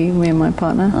say me and my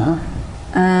partner.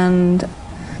 And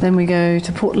then we go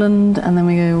to Portland, and then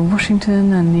we go to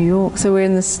Washington and New York. So we're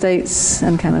in the States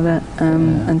and Canada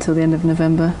until the end of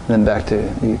November. Then back to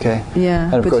the UK. Yeah.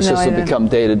 And of course this will become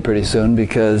dated pretty soon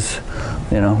because,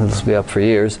 you know, this will be up for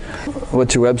years.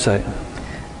 What's your website?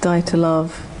 Die to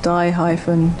Love.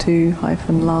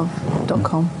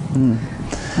 die-to-love.com.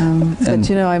 But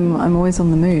you know, I'm always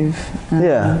on the move.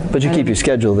 But you keep your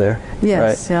schedule there.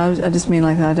 Yes, right? I just mean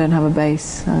like that. I don't have a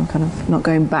base. I'm kind of not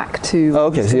going back to. Oh,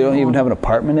 okay, so you don't even have an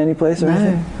apartment anyplace or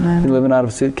anything? No. You're living out of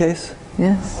a suitcase?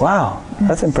 Yes. Wow,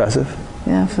 that's impressive.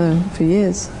 Yeah, for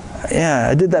years. Yeah,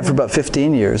 I did that for about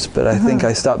 15 years, but I think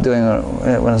I stopped doing it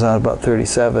when I was on about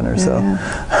 37 or so.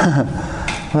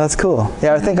 Well, that's cool.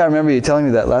 Yeah, I think I remember you telling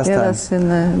me that last time. Yeah, that's in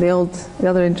the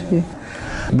other interview.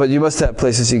 But you must have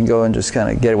places you can go and just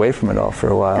kind of get away from it all for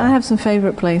a while. I have some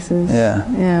favorite places. Yeah.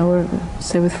 Yeah, or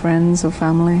stay with friends or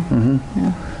family.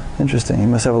 Yeah. Interesting. You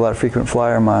must have a lot of frequent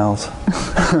flyer miles.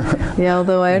 Yeah,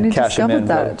 although I only discovered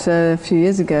that a few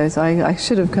years ago, so I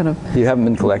should have kind of... You haven't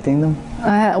been collecting them?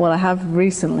 I have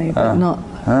recently, but not,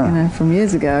 you know, from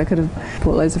years ago. I could have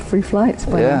bought loads of free flights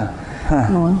by now.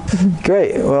 Oh, well.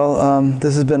 Great. Well,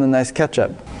 this has been a nice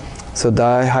catch-up. So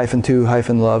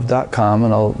die-to-love.com,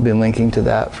 and I'll be linking to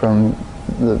that from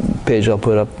the page I'll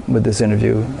put up with this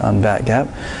interview on BatGap.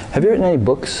 Have you written any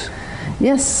books?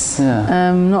 Yes.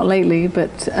 Not lately,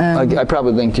 but... I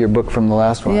probably linked to your book from the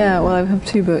last one. Yeah, well, I have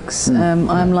two books.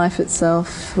 I'm Life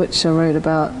Itself, which I wrote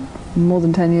about more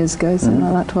than 10 years ago, something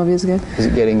like that, 12 years ago. Is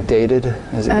it getting dated?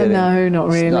 Is it getting, no, not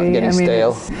really. It's not getting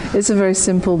stale? It's a very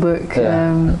simple book.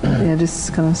 Yeah.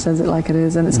 Just kind of says it like it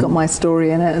is, and it's got my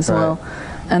story in it as Right. well.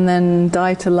 And then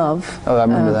Die to Love. Oh, I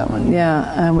remember that one.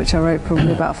 Yeah, which I wrote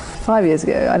probably about 5 years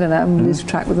ago. I don't know, I'm losing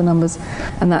track with the numbers.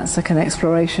 And that's like an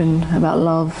exploration about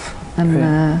love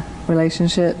and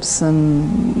relationships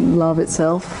and love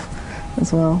itself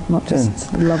as well, not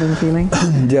just loving feeling.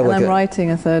 And I'm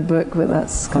writing a third book, but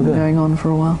that's kind of going on for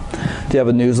a while. Do you have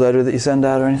a newsletter that you send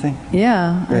out or anything?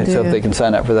 Yeah, I do. So if they can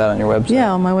sign up for that on your website?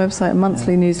 Yeah, on my website, a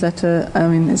monthly newsletter. I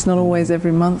mean, it's not always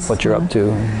every month. What you're up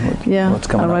to? What's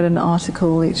coming up? I write an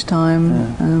article each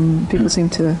time. People seem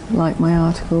to like my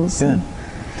articles. Good.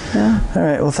 Yeah. All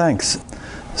right, well, thanks.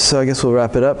 So I guess we'll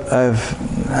wrap it up. I've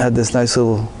had this nice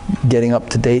little getting up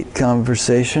to date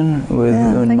conversation with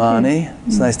Unmani.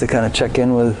 It's nice to kind of check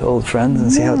in with old friends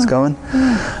and see how it's going.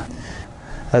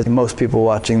 As most people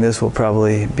watching this will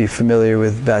probably be familiar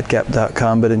with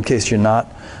batgap.com, but in case you're not,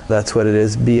 that's what it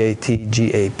is,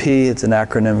 BATGAP. It's an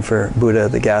acronym for Buddha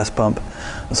the Gas Pump.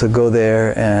 So go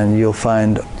there and you'll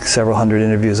find several hundred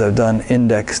interviews I've done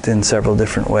indexed in several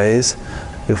different ways.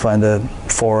 You'll find a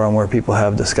forum where people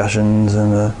have discussions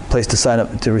and a place to sign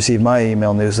up to receive my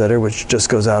email newsletter, which just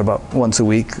goes out about once a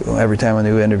week every time a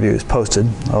new interview is posted.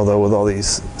 Although with all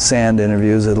these sand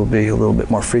interviews, it'll be a little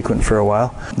bit more frequent for a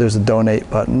while. There's a donate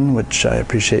button, which I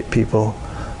appreciate people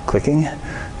clicking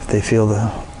if they feel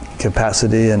the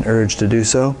capacity and urge to do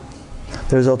so.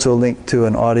 There's also a link to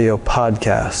an audio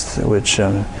podcast, which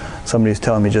somebody's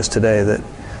telling me just today that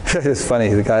it's funny,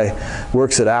 the guy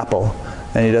works at Apple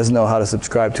and he doesn't know how to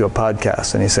subscribe to a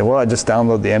podcast. And he said, well, I just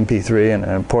download the MP3 and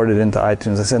import it into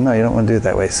iTunes. I said, no, you don't want to do it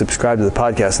that way. Subscribe to the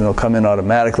podcast and it'll come in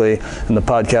automatically. And the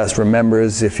podcast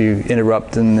remembers if you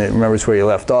interrupt and it remembers where you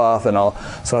left off and all.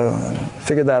 So I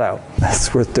figured that out.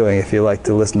 That's worth doing if you like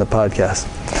to listen to podcasts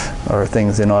or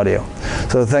things in audio.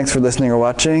 So thanks for listening or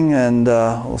watching, and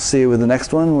we'll see you with the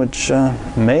next one, which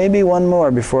may be one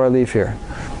more before I leave here.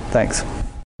 Thanks.